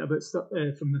comment about stuff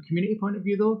from the community point of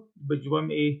view, though. But you want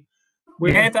me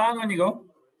to? Yeah, Dan, on you go.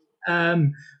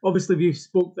 Obviously, we've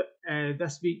spoke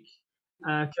this week,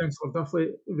 Councillor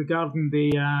Duffy, regarding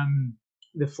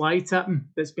the fly tipping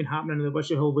that's been happening in the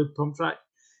Wishaw Hill Wood pump track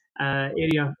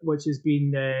area, which has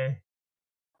been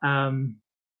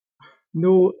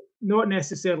not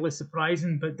necessarily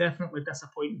surprising, but definitely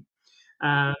disappointing.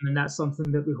 And that's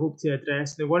something that we hope to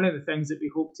address. Now, one of the things that we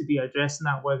hope to be addressing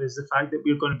that with is the fact that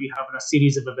we're going to be having a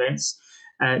series of events,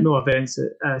 a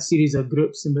series of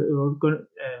groups, and we're going to,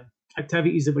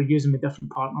 activities that we're using with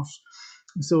different partners.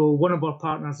 So one of our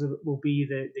partners will be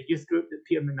the youth group that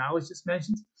Peter McNally just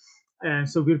mentioned.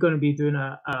 So we're going to be doing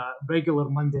a regular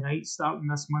Monday night starting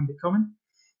this Monday coming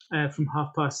from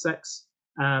 6:30.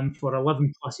 For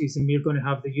 11 pluses, and we're going to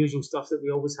have the usual stuff that we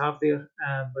always have there,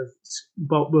 with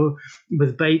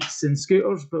bikes and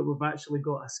scooters, but we've actually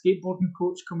got a skateboarding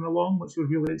coach coming along, which we're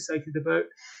really excited about.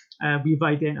 We've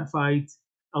identified,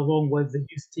 along with the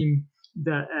youth team,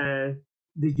 that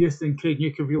the youth in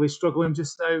Craigneuk are really struggling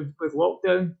just now with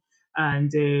lockdown,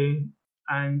 and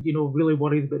really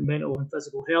worried about mental and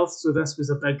physical health. So this was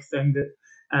a big thing that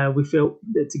we felt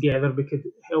that together we could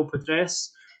help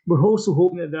address. We're also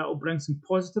hoping that will bring some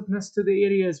positiveness to the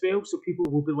area as well, so people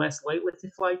will be less likely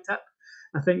to fly tip.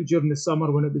 I think during the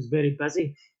summer when it was very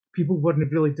busy, people weren't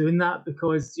really doing that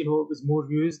because it was more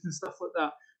used and stuff like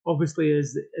that. Obviously,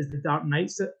 as the dark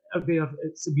nights are there,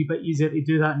 it's a wee bit easier to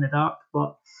do that in the dark.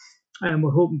 But we're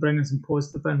hoping bringing some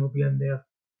positive in will be in there.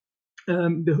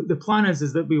 The plan is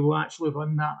that we will actually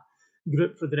run that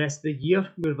group for the rest of the year.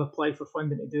 We've applied for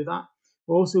funding to do that.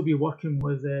 We'll also be working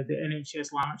with the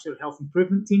NHS Lanarkshire Health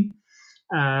Improvement Team.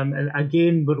 And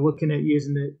again, we're looking at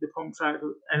using the pump track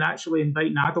and actually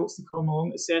inviting adults to come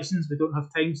along to sessions. We don't have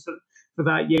time for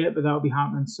that yet, but that'll be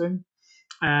happening soon.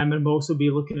 And we'll also be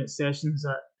looking at sessions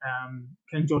at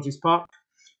King George's Park,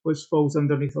 which falls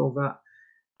underneath all that.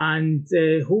 And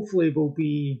hopefully we'll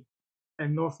be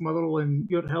in North Motherwell and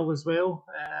Ute Hill as well,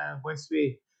 once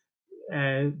we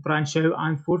branch out,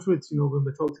 and Forgewood, when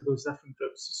we talk to those different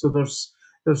groups. So there's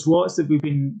lots that we've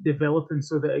been developing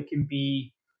so that it can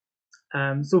be,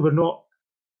 so we're not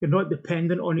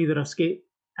dependent on either a skate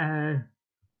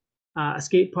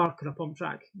park or a pump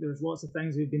track. There's lots of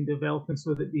things we've been developing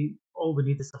so that all we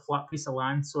need is a flat piece of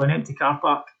land. So an empty car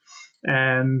park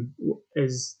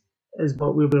is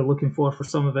what we were looking for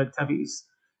some of the activities.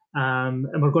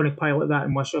 And we're going to pilot that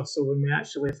in Wishaw. So when we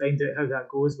actually find out how that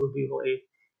goes, we'll be able to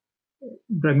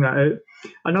bring that out.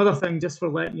 Another thing, just for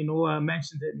letting you know, I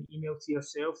mentioned it in the email to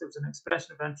yourself, there was an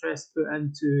expression of interest put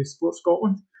into Sport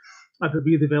Scotland about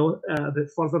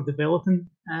further developing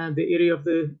the area of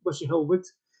the Wishy Hill Wood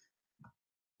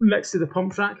next to the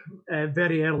pump track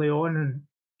very early on,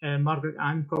 and Margaret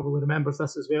Ann probably remembers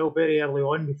this as well. Very early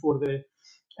on, before the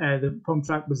pump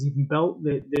track was even built,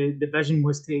 the vision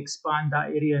was to expand that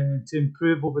area and to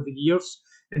improve over the years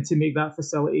and to make that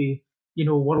facility,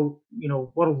 world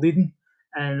leading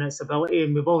in its ability.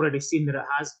 And we've already seen that it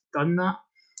has done that.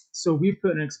 So we've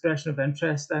put an expression of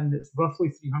interest in. It's roughly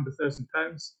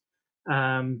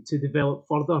 £300,000 to develop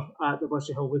further at the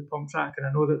Wishy Hill Wood pump track. And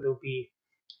I know that there'll be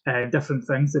different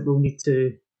things that we'll need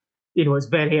to, it's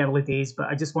very early days, but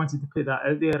I just wanted to put that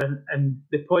out there. And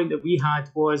the point that we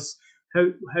had was, how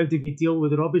do we deal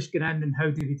with the rubbish going in, and how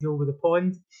do we deal with the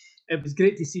pond? It was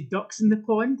great to see ducks in the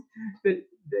pond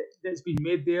that's been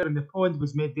made there, and the pond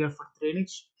was made there for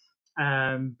drainage.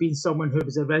 Being someone who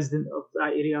was a resident of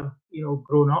that area,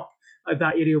 growing up,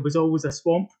 that area was always a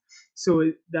swamp.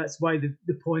 So that's why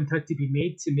the pond had to be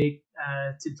made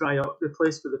to dry up the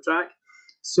place for the track.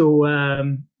 So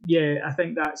I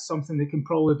think that's something that can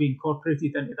probably be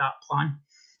incorporated into that plan,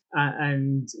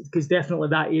 and because definitely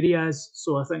that area is.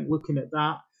 So I think looking at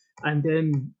that, and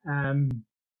then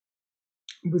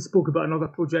we spoke about another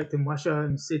project in Wishaw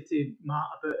and said to Matt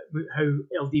about how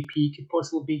LDP could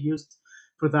possibly be used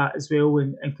for that as well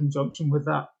in conjunction with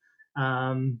that.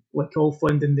 Like all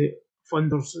funding, the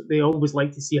funders, they always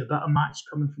like to see a bit of match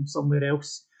coming from somewhere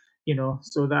else,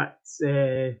 so that's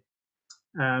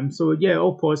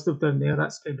all positive down there.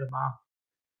 That's kind of my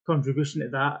contribution to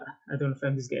that. I don't know if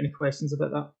anybody's got any questions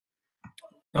about that.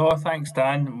 No, thanks,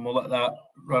 Dan. We'll let that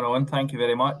run on. Thank you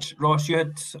very much. Ross, you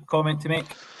had a comment to make?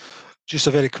 Just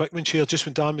a very quick one, Chair. Just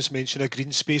when Dan was mentioning a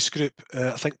green space group,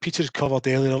 I think Peter covered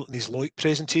earlier in his Lloyd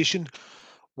presentation,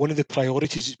 one of the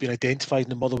priorities that's been identified in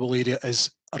the Motherwell area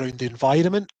is around the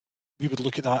environment. We would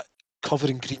look at that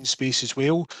covering green space as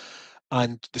well,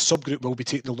 and the subgroup will be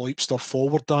taking the Lloyd stuff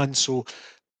forward, Dan. So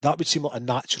that would seem like a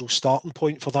natural starting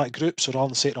point for that group. So rather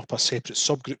than setting up a separate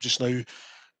subgroup just now,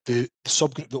 the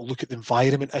subgroup that will look at the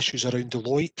environment issues around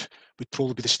Deloitte would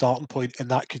probably be the starting point, and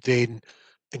that could then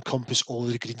encompass all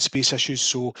of the green space issues.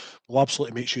 So we'll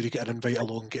absolutely make sure you get an invite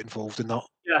along, get involved in that.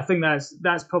 Yeah, I think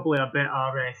that's probably a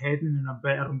better heading and a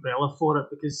better umbrella for it,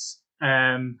 because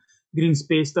green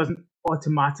space doesn't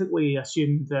automatically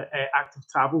assume that active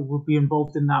travel will be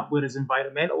involved in that, whereas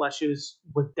environmental issues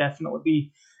would definitely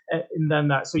be in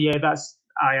that. So yeah,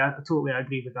 I totally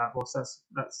agree with that, Ross.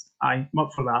 I'm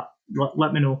up for that.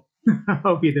 Let me know.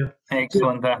 I'll be there.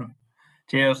 Excellent, Dan.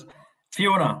 Cheers.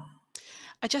 Fiona.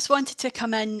 I just wanted to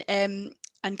come in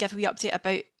and give a wee update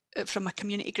about from a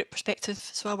community group perspective.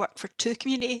 So I work for two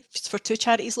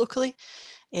charities locally.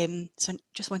 So I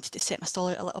just wanted to set my stall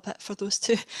out a little bit for those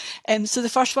two. So the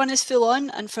first one is Full On,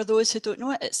 and for those who don't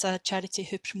know it, it's a charity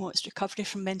who promotes recovery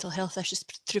from mental health issues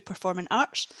through performing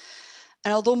arts.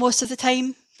 And although most of the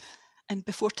time, and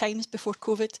before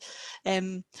COVID,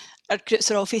 our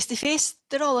groups are all face-to-face,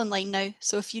 they're all online now.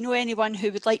 So if you know anyone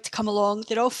who would like to come along,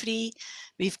 they're all free.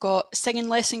 We've got singing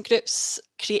lesson groups,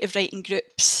 creative writing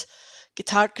groups,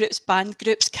 guitar groups, band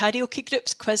groups, karaoke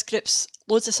groups, quiz groups,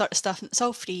 loads of sort of stuff, and it's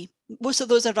all free. Most of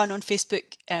those are run on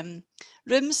Facebook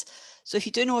rooms. So if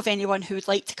you do know of anyone who would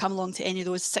like to come along to any of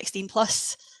those 16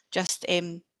 plus, just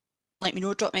let me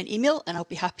know, drop me an email, and I'll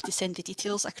be happy to send the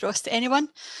details across to anyone.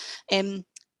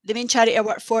 The main charity I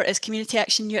work for is Community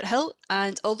Action Newt Hill,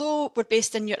 and although we're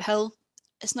based in Newt Hill,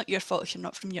 it's not your fault if you're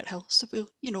not from Newt Hill, so we'll,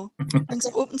 things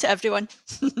are open to everyone.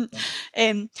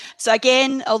 So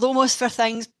again, although most of our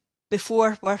things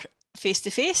before were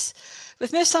face-to-face,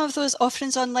 we've moved some of those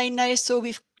offerings online now, so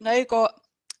we've now got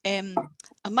a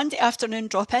Monday afternoon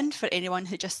drop-in for anyone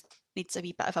who just needs a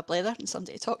wee bit of a blather and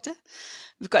somebody to talk to.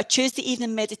 We've got a Tuesday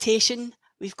evening meditation.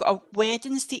 We've got a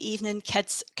Wednesday evening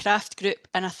kids craft group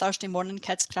and a Thursday morning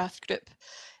kids craft group.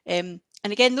 And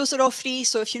again, those are all free.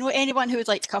 So if you know anyone who would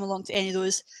like to come along to any of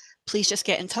those, please just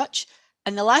get in touch.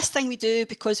 And the last thing we do,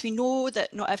 because we know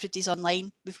that not everybody's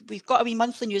online, we've got a wee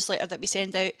monthly newsletter that we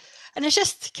send out, and it's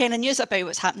just kind of news about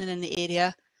what's happening in the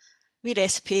area. Wee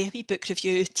recipe, wee book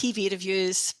review, TV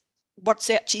reviews, word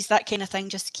searches, that kind of thing,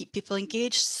 just to keep people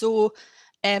engaged. So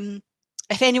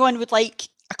if anyone would like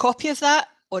a copy of that,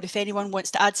 or if anyone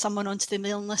wants to add someone onto the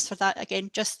mailing list for that,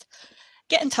 again, just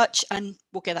get in touch and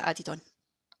we'll get that added on.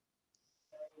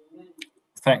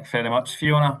 Thanks very much,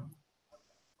 Fiona.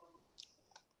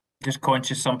 Just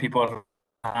conscious some people are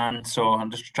on, so I'm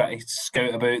just trying to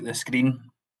scout about the screen.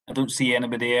 I don't see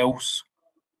anybody else.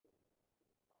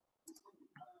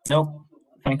 No,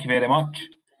 thank you very much.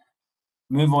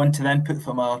 move on to the input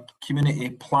from our community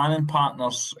planning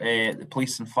partners, the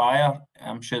police and fire.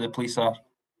 I'm sure the police are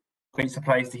quite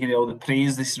surprised to hear all the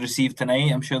praise this received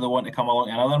tonight. I'm sure they want to come along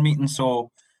to another meeting.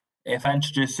 So if I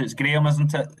introduce, it's Graham,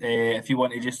 isn't it? If you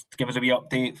want to just give us a wee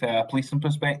update from a policing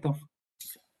perspective.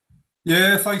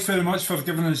 Yeah, thanks very much for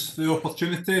giving us the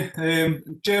opportunity.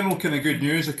 General kind of good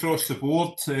news across the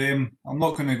board. I'm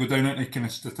not going to go down into kind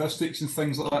of statistics and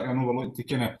things like that. I know we're looking to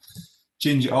kind of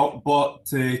change it up, but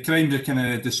crimes of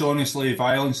kind of dishonestly,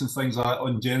 violence and things like that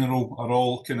in general are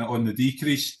all kind of on the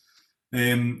decrease.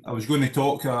 I was going to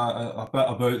talk a bit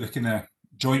about the kind of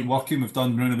joint working we've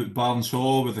done round about Barnes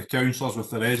Hall with the councillors, with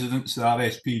the residents, the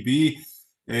RSPB.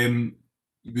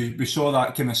 We saw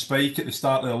that kind of spike at the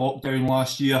start of the lockdown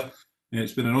last year.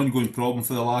 It's been an ongoing problem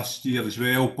for the last year as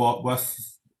well, but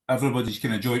with everybody's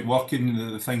kind of joint working,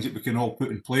 the things that we can all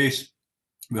put in place,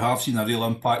 we have seen a real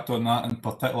impact on that, in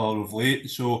particular of late.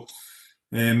 So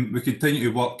we continue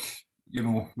to work,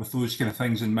 with those kind of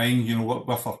things in mind,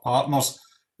 with our partners.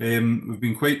 We've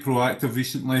been quite proactive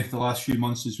recently, the last few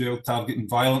months as well, targeting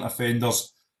violent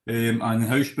offenders and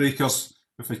housebreakers.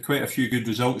 We've had quite a few good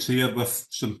results here with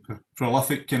some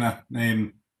prolific kind of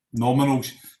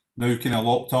nominals now kind of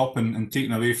locked up and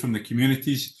taken away from the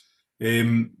communities.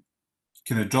 Kind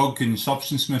of drug and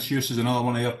substance misuse is another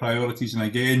one of our priorities, and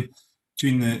again,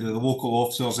 between the local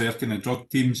officers, their kind of drug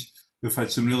teams, we've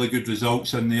had some really good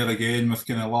results in there again with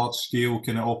kind of large scale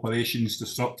kind of operations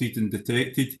disrupted and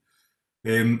detected.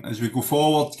 As we go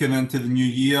forward kind of into the new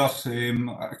year,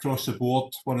 across the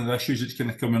board, one of the issues that's kind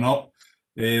of coming up,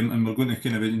 and we're going to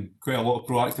kind of be quite a lot of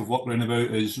proactive work around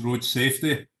about, is road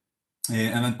safety,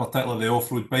 and in particular the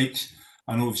off-road bikes.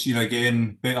 I know we've seen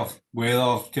again better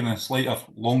weather, kind of slighter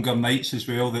longer nights as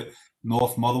well, that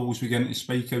North Motherwell's beginning to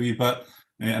spike a wee bit,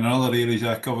 and other areas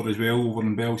I cover as well over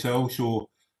in Bellshill. So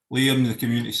Liam, the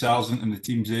community sergeant and the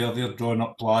teams there, they're drawing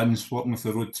up plans, working with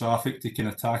the road traffic to kind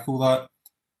of tackle that.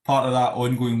 Part of that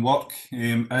ongoing work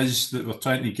is that we're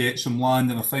trying to get some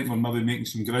land, and I think we're maybe making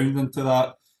some ground into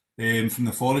that from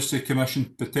the Forestry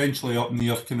Commission, potentially up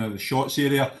near kind of the Shotts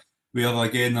area, where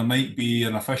again there might be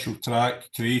an official track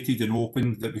created and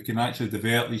opened that we can actually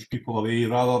divert these people away,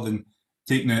 rather than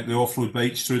taking the off-road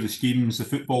bikes through the schemes, the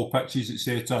football pitches,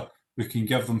 etc. We can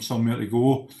give them somewhere to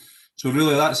go. So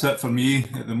really that's it for me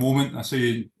at the moment. I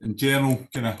say in general,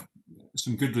 kind of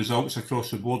some good results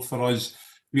across the board for us.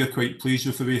 We are quite pleased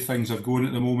with the way things are going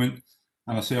at the moment,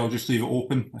 and I say I'll just leave it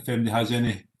open if anybody has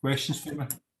any questions for me.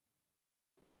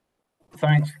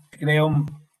 Thanks, Graham.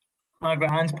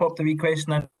 Margaret Ann's popped a wee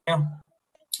question in there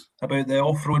about the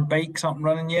off-road bikes up and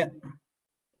running yet?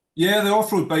 Yeah, the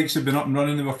off-road bikes have been up and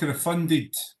running. They were kind of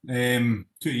funded 2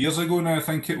 years ago now, I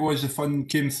think it was, the fund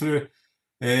came through.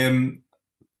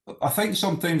 I think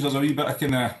sometimes there's a wee bit of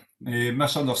kind of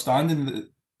misunderstanding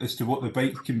as to what the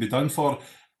bike can be done for.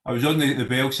 I was on the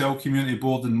Bellshill Community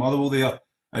Board in Motherwell there,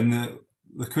 and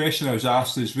the question I was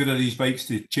asked is, where are these bikes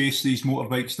to chase these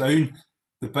motorbikes down?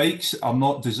 The bikes are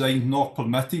not designed nor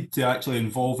permitted to actually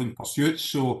involve in pursuits,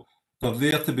 so they're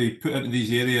there to be put into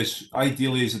these areas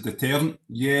ideally as a deterrent.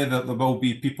 Yeah, there will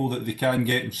be people that they can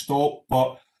get and stop,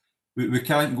 but we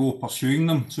can't go pursuing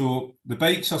them. So the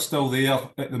bikes are still there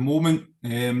at the moment,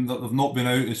 that they've not been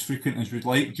out as frequent as we'd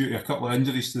like due to a couple of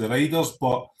injuries to the riders,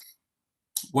 but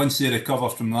once they recover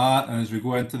from that, and as we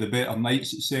go into the better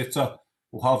nights, etc.,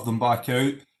 we'll have them back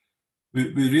out.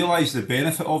 We realise the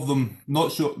benefit of them,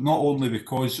 not only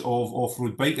because of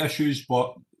off-road bike issues,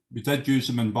 but we did use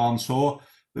them in Barnes Hall,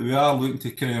 but we are looking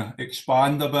to kind of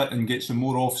expand a bit and get some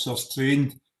more officers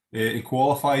trained and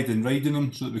qualified in riding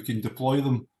them, so that we can deploy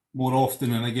them more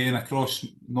often and again across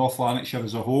North Lanarkshire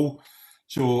as a whole.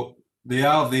 So they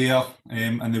are there,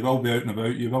 and they will be out and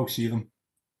about. You will see them.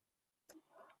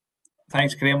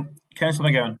 Thanks, Graham. Councillor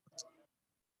McGowan.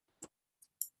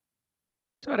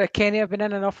 Sorry, Kenny, I've been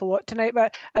in an awful lot tonight,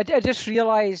 but I just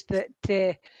realised that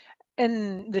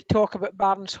in the talk about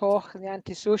Barnes Hall and the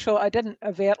antisocial, I didn't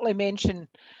overtly mention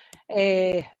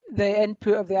the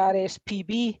input of the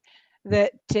RSPB.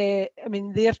 That I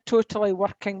mean, they're totally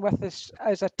working with us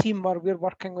as a team, or we're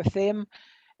working with them.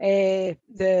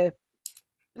 The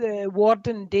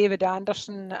warden David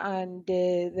Anderson and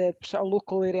the sort of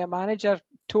local area manager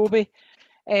Toby,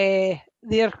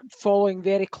 they're following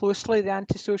very closely the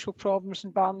antisocial problems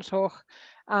in Barnes Hall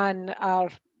and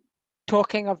are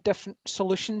talking of different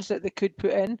solutions that they could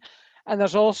put in. And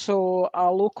there's also a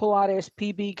local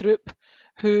RSPB group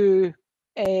who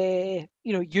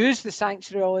use the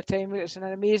sanctuary all the time. It's an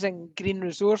amazing green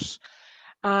resource,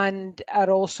 and are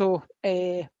also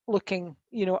looking,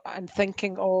 and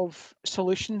thinking of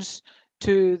solutions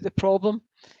to the problem.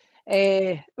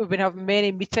 We've been having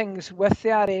many meetings with the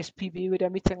RSPB. We had a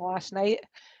meeting last night,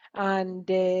 and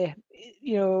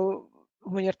you know,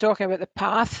 when you're talking about the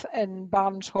path in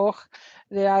Barnes Hoch,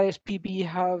 the RSPB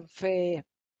have they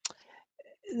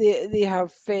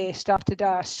have started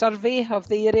a survey of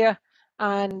the area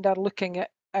and are looking at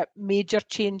major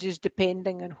changes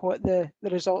depending on what the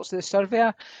results of the survey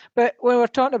are. But when we're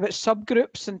talking about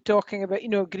subgroups and talking about, you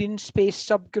know, green space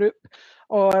subgroup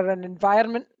or an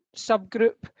environment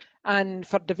subgroup, and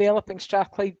for developing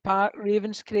Strathclyde Park,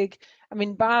 Ravenscraig, I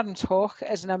mean, Barnes Hoch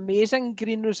is an amazing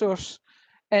green resource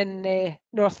in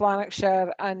North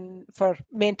Lanarkshire and for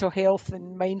mental health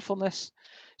and mindfulness.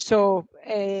 So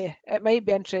it might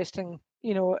be interesting,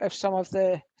 you know, if some of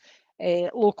the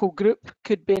local group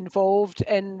could be involved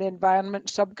in the environment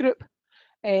subgroup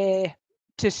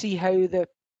to see how the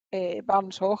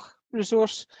Barnes Hoch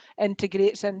resource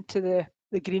integrates into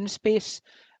the green space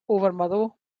over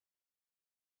Motherwell.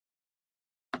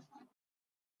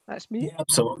 That's me. Yeah,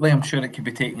 absolutely. I'm sure it could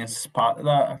be taken as part of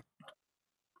that.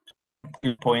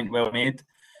 Good point, well made.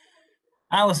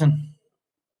 Alison.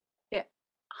 Yeah.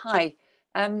 Hi.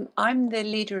 I'm the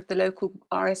leader of the local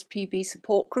RSPB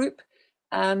support group.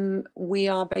 We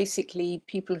are basically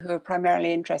people who are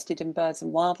primarily interested in birds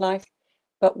and wildlife,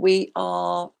 but we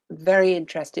are very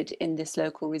interested in this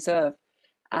local reserve.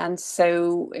 And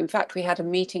so, in fact, we had a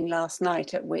meeting last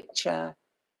night at which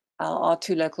our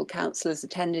two local councillors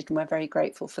attended, and we're very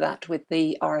grateful for that, with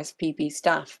the RSPB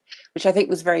staff, which I think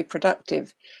was very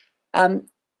productive. I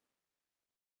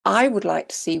would like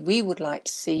to see, we would like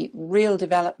to see real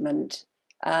development,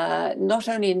 not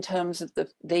only in terms of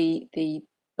the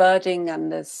birding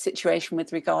and the situation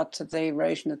with regard to the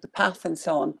erosion of the path and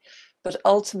so on, but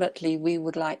ultimately we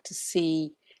would like to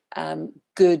see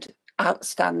good,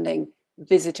 outstanding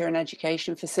visitor and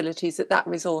education facilities at that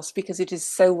resource, because it is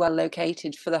so well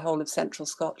located for the whole of central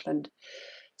Scotland.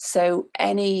 So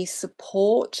any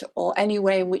support or any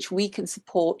way in which we can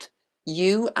support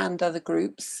you and other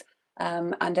groups,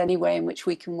 and any way in which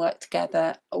we can work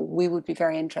together, we would be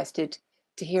very interested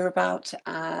to hear about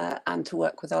and to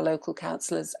work with our local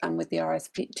councillors and with the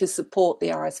RSP to support the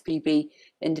RSPB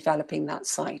in developing that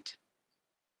site.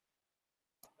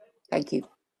 Thank you.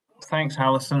 Thanks,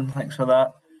 Alison. Thanks for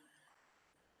that.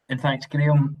 And thanks,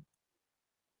 Graham.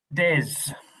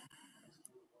 Des,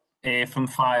 from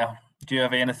Fire, do you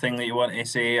have anything that you want to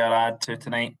say or add to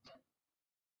tonight?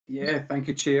 Yeah, thank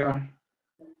you, Chair.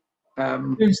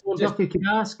 Duffy, can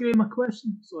I ask Graham a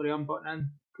question? Sorry, I'm butting in.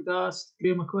 Could I ask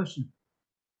Graham a question?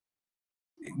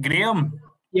 Graham?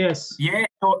 Yes. Yeah,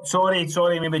 sorry,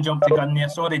 maybe jumped the gun there.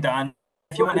 Sorry, Dan.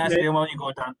 If you want to ask Graham, why don't you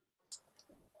go,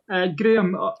 Dan?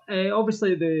 Graham,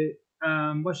 obviously the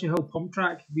Wishaw Hill pump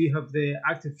track, we have the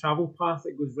active travel path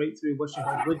that goes right through Wishaw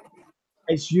Hill Wood.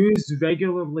 It's used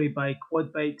regularly by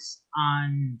quad bikes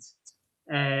and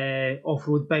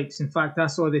off-road bikes. In fact, I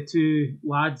saw the two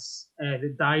lads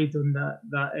that died on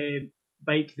that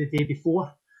bike the day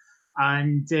before,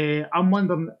 and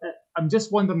I'm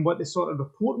just wondering what the sort of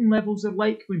reporting levels are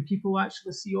like when people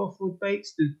actually see off-road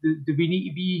bikes. Do we need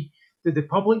to be? Do the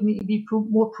public need to be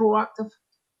more proactive?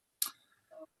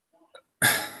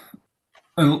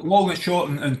 And long and short,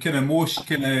 in kind of most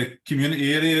kind of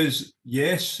community areas,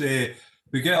 yes,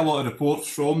 we get a lot of reports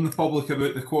from the public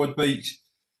about the quad bikes.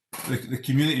 The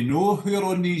community know who are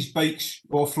on these bikes,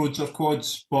 off-roads or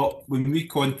quads, but when we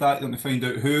contact them to find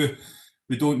out who,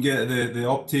 we don't get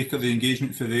the uptake or the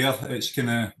engagement for there. It's kind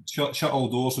of shut all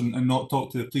doors and not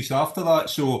talk to the police after that.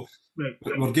 So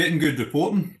we're getting good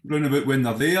reporting round about when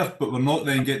they're there, but we're not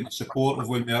then getting the support of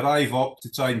when they arrive up to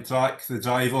try and track the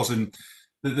drivers. And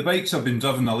the bikes have been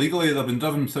driven illegally, they've been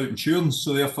driven without insurance,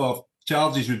 so therefore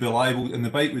charges would be liable and the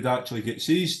bike would actually get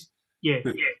seized. Yeah.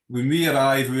 But when we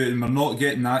arrive and we're not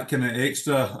getting that kind of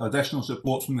extra additional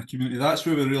support from the community, that's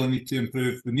where we really need to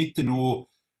improve. We need to know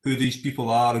who these people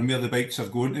are and where the bikes are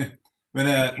going to.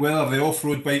 Whether the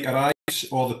off-road bike arrives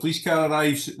or the police car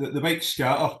arrives, the bikes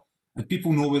scatter and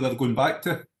people know where they're going back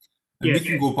to. And we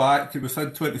can go back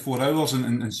within 24 hours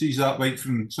and seize that bike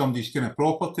from somebody's kind of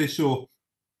property. So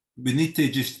we need to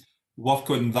just work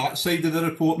on that side of the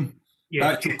reporting. The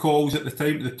actual calls at the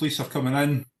time the police are coming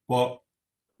in, but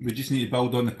we just need to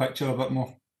build on the picture a bit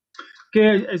more.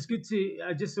 Okay, it's good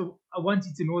to. I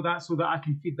wanted to know that so that I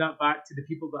can feed that back to the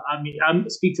people that I meet. I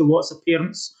speak to lots of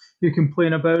parents who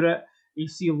complain about it. You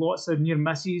see lots of near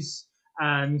misses,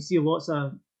 and you see lots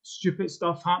of stupid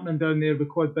stuff happening down there with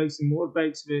quad bikes and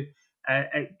motorbikes with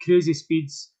at crazy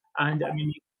speeds. And I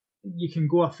mean, you can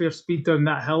go a fair speed down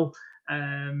that hill,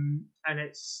 and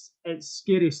it's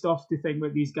scary stuff to think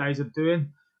what these guys are doing.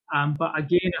 But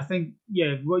again, I think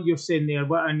what you're saying there,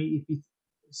 what I need to be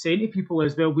saying to people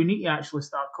is, well, we need to actually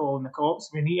start calling the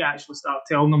cops. We need to actually start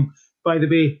telling them, by the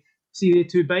way, see the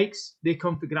 2 bikes, they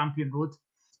come to Grampian Road,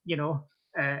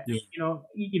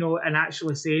 and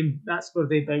actually saying that's where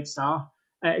their bikes are,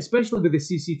 especially with the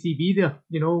CCTV there.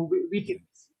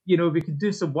 We could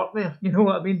do some work there. You know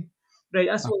what I mean? Right,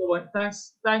 that's all I want.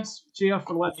 Thanks, Chair,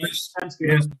 for letting me. Thanks,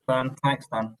 Cheers, Dan. Thanks,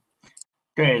 Dan.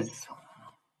 Chris.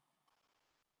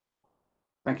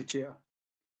 Thank you, Chair.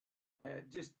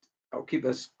 I'll keep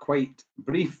this quite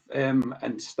brief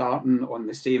and starting on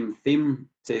the same theme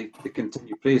to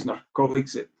continue praising our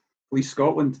colleagues at Police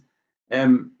Scotland.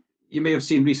 You may have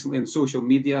seen recently on social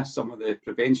media some of the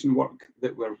prevention work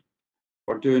that we're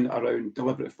doing around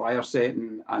deliberate fire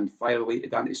setting and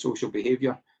fire-related antisocial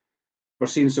behaviour. We're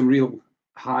seeing some real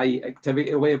high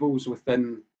activity levels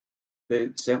within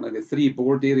certainly the 3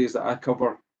 board areas that I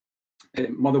cover,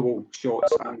 Motherwell,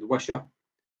 Shotts and Wishaw.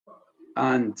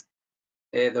 And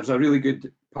there's a really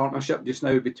good partnership just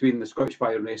now between the Scottish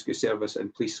Fire and Rescue Service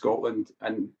and Police Scotland,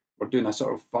 and we're doing a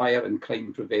sort of fire and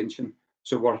crime prevention.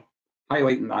 So we're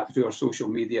highlighting that through our social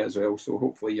media as well. So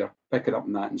hopefully you're picking up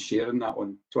on that and sharing that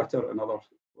on Twitter and other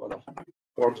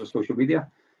forms of social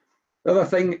media. The other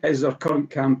thing is our current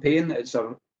campaign. It's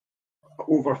our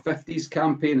over 50s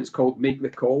campaign. It's called Make the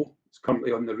Call. It's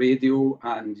currently on the radio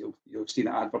and you'll have seen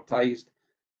it advertised.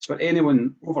 It's for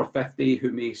anyone over 50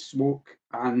 who may smoke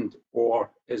and or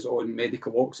is on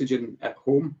medical oxygen at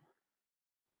home.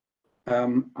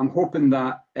 I'm hoping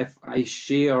that if I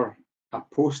share a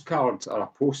postcard or a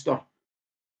poster,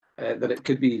 that it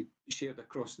could be shared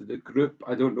across the group.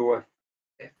 I don't know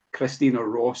if Christine or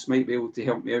Ross might be able to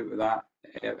help me out with that.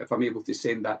 If I'm able to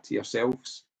send that to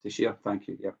yourselves to share, thank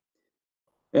you.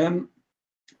 Yeah.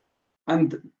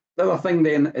 And the other thing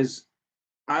then is,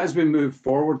 as we move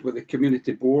forward with the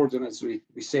community board and as we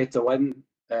settle in,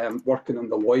 working on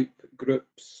the LOIP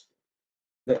groups,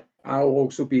 that I'll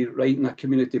also be writing a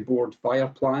community board fire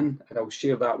plan, and I'll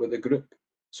share that with the group,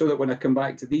 so that when I come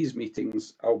back to these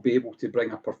meetings, I'll be able to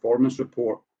bring a performance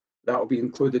report that will be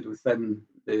included within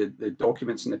the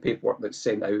documents and the paperwork that's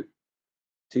sent out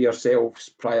to yourselves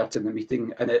prior to the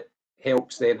meeting, and it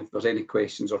helps then if there's any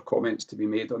questions or comments to be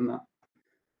made on that.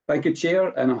 Thank you,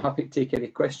 Chair, and I'm happy to take any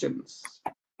questions.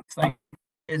 Thank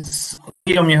you.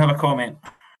 Liam, you have a comment.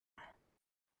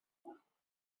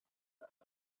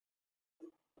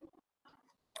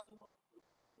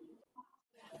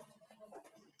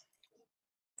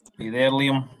 Are you there,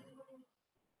 Liam?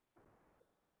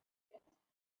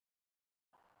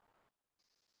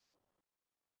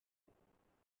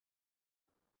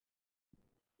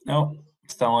 No,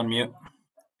 still on mute.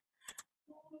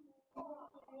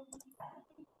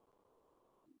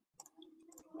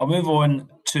 I'll move on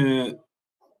to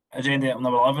agenda item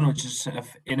number 11, which is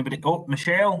if anybody... Oh,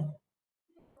 Michelle.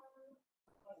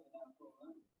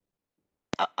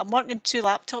 I'm working 2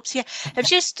 laptops here. I was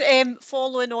just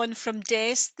following on from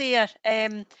Des there.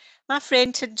 My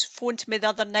friend had phoned me the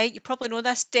other night. You probably know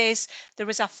this, Des. There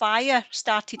was a fire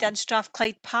started in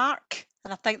Strathclyde Park,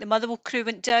 and I think the Motherwell crew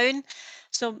went down.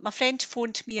 So my friend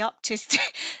phoned me up to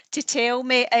tell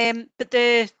me, but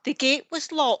the gate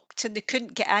was locked and they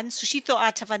couldn't get in. So she thought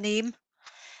I'd have a name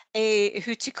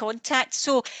who to contact.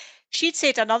 So she'd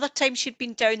said another time she'd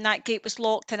been down, that gate was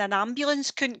locked and an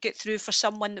ambulance couldn't get through for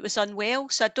someone that was unwell.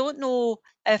 So I don't know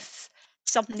if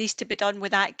something needs to be done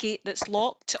with that gate that's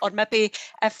locked, or maybe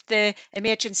if the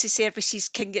emergency services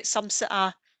can get some sort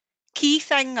of key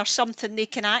thing or something they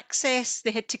can access.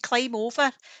 They had to climb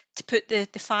over to put the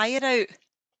fire out.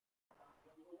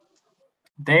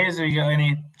 Des, have you got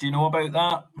any, do you know about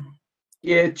that?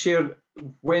 Yeah, Chair,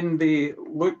 when they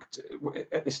looked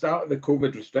at the start of the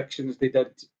COVID restrictions, they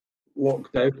did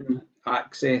lock down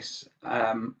access.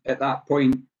 At that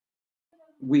point,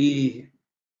 we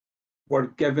were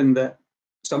given that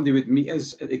somebody would meet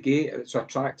us at the gate, so a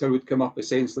tractor would come up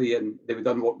essentially and they would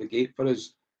unlock the gate for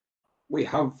us. We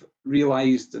have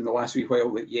realised in the last wee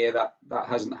while that, yeah, that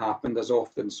hasn't happened as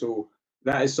often, so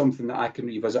that is something that I can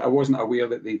revisit. I wasn't aware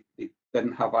that they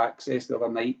didn't have access the other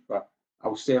night, but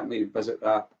I'll certainly visit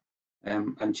that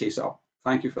and chase it up.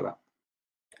 Thank you for that.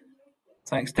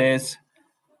 Thanks, Des.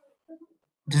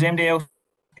 Does anybody else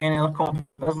any other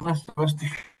business for us to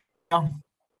share?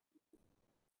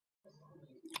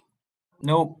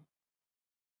 No.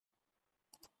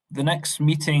 The next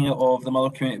meeting of the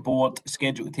Motherwell Community Board is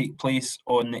scheduled to take place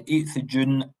on the 8th of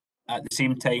June at the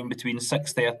same time between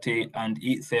 6:30 and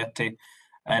 8:30.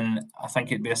 And I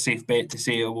think it'd be a safe bet to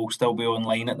say it will still be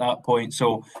online at that point.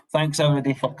 So thanks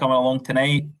everybody for coming along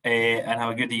tonight and have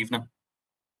a good evening.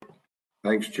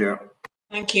 Thanks, Chair.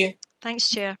 Thank you. Thanks,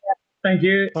 Chair. Thank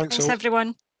you. Thanks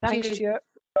everyone. Thanks, Chair.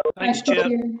 Thanks, Chair.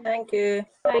 Thank you.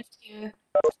 Thank you.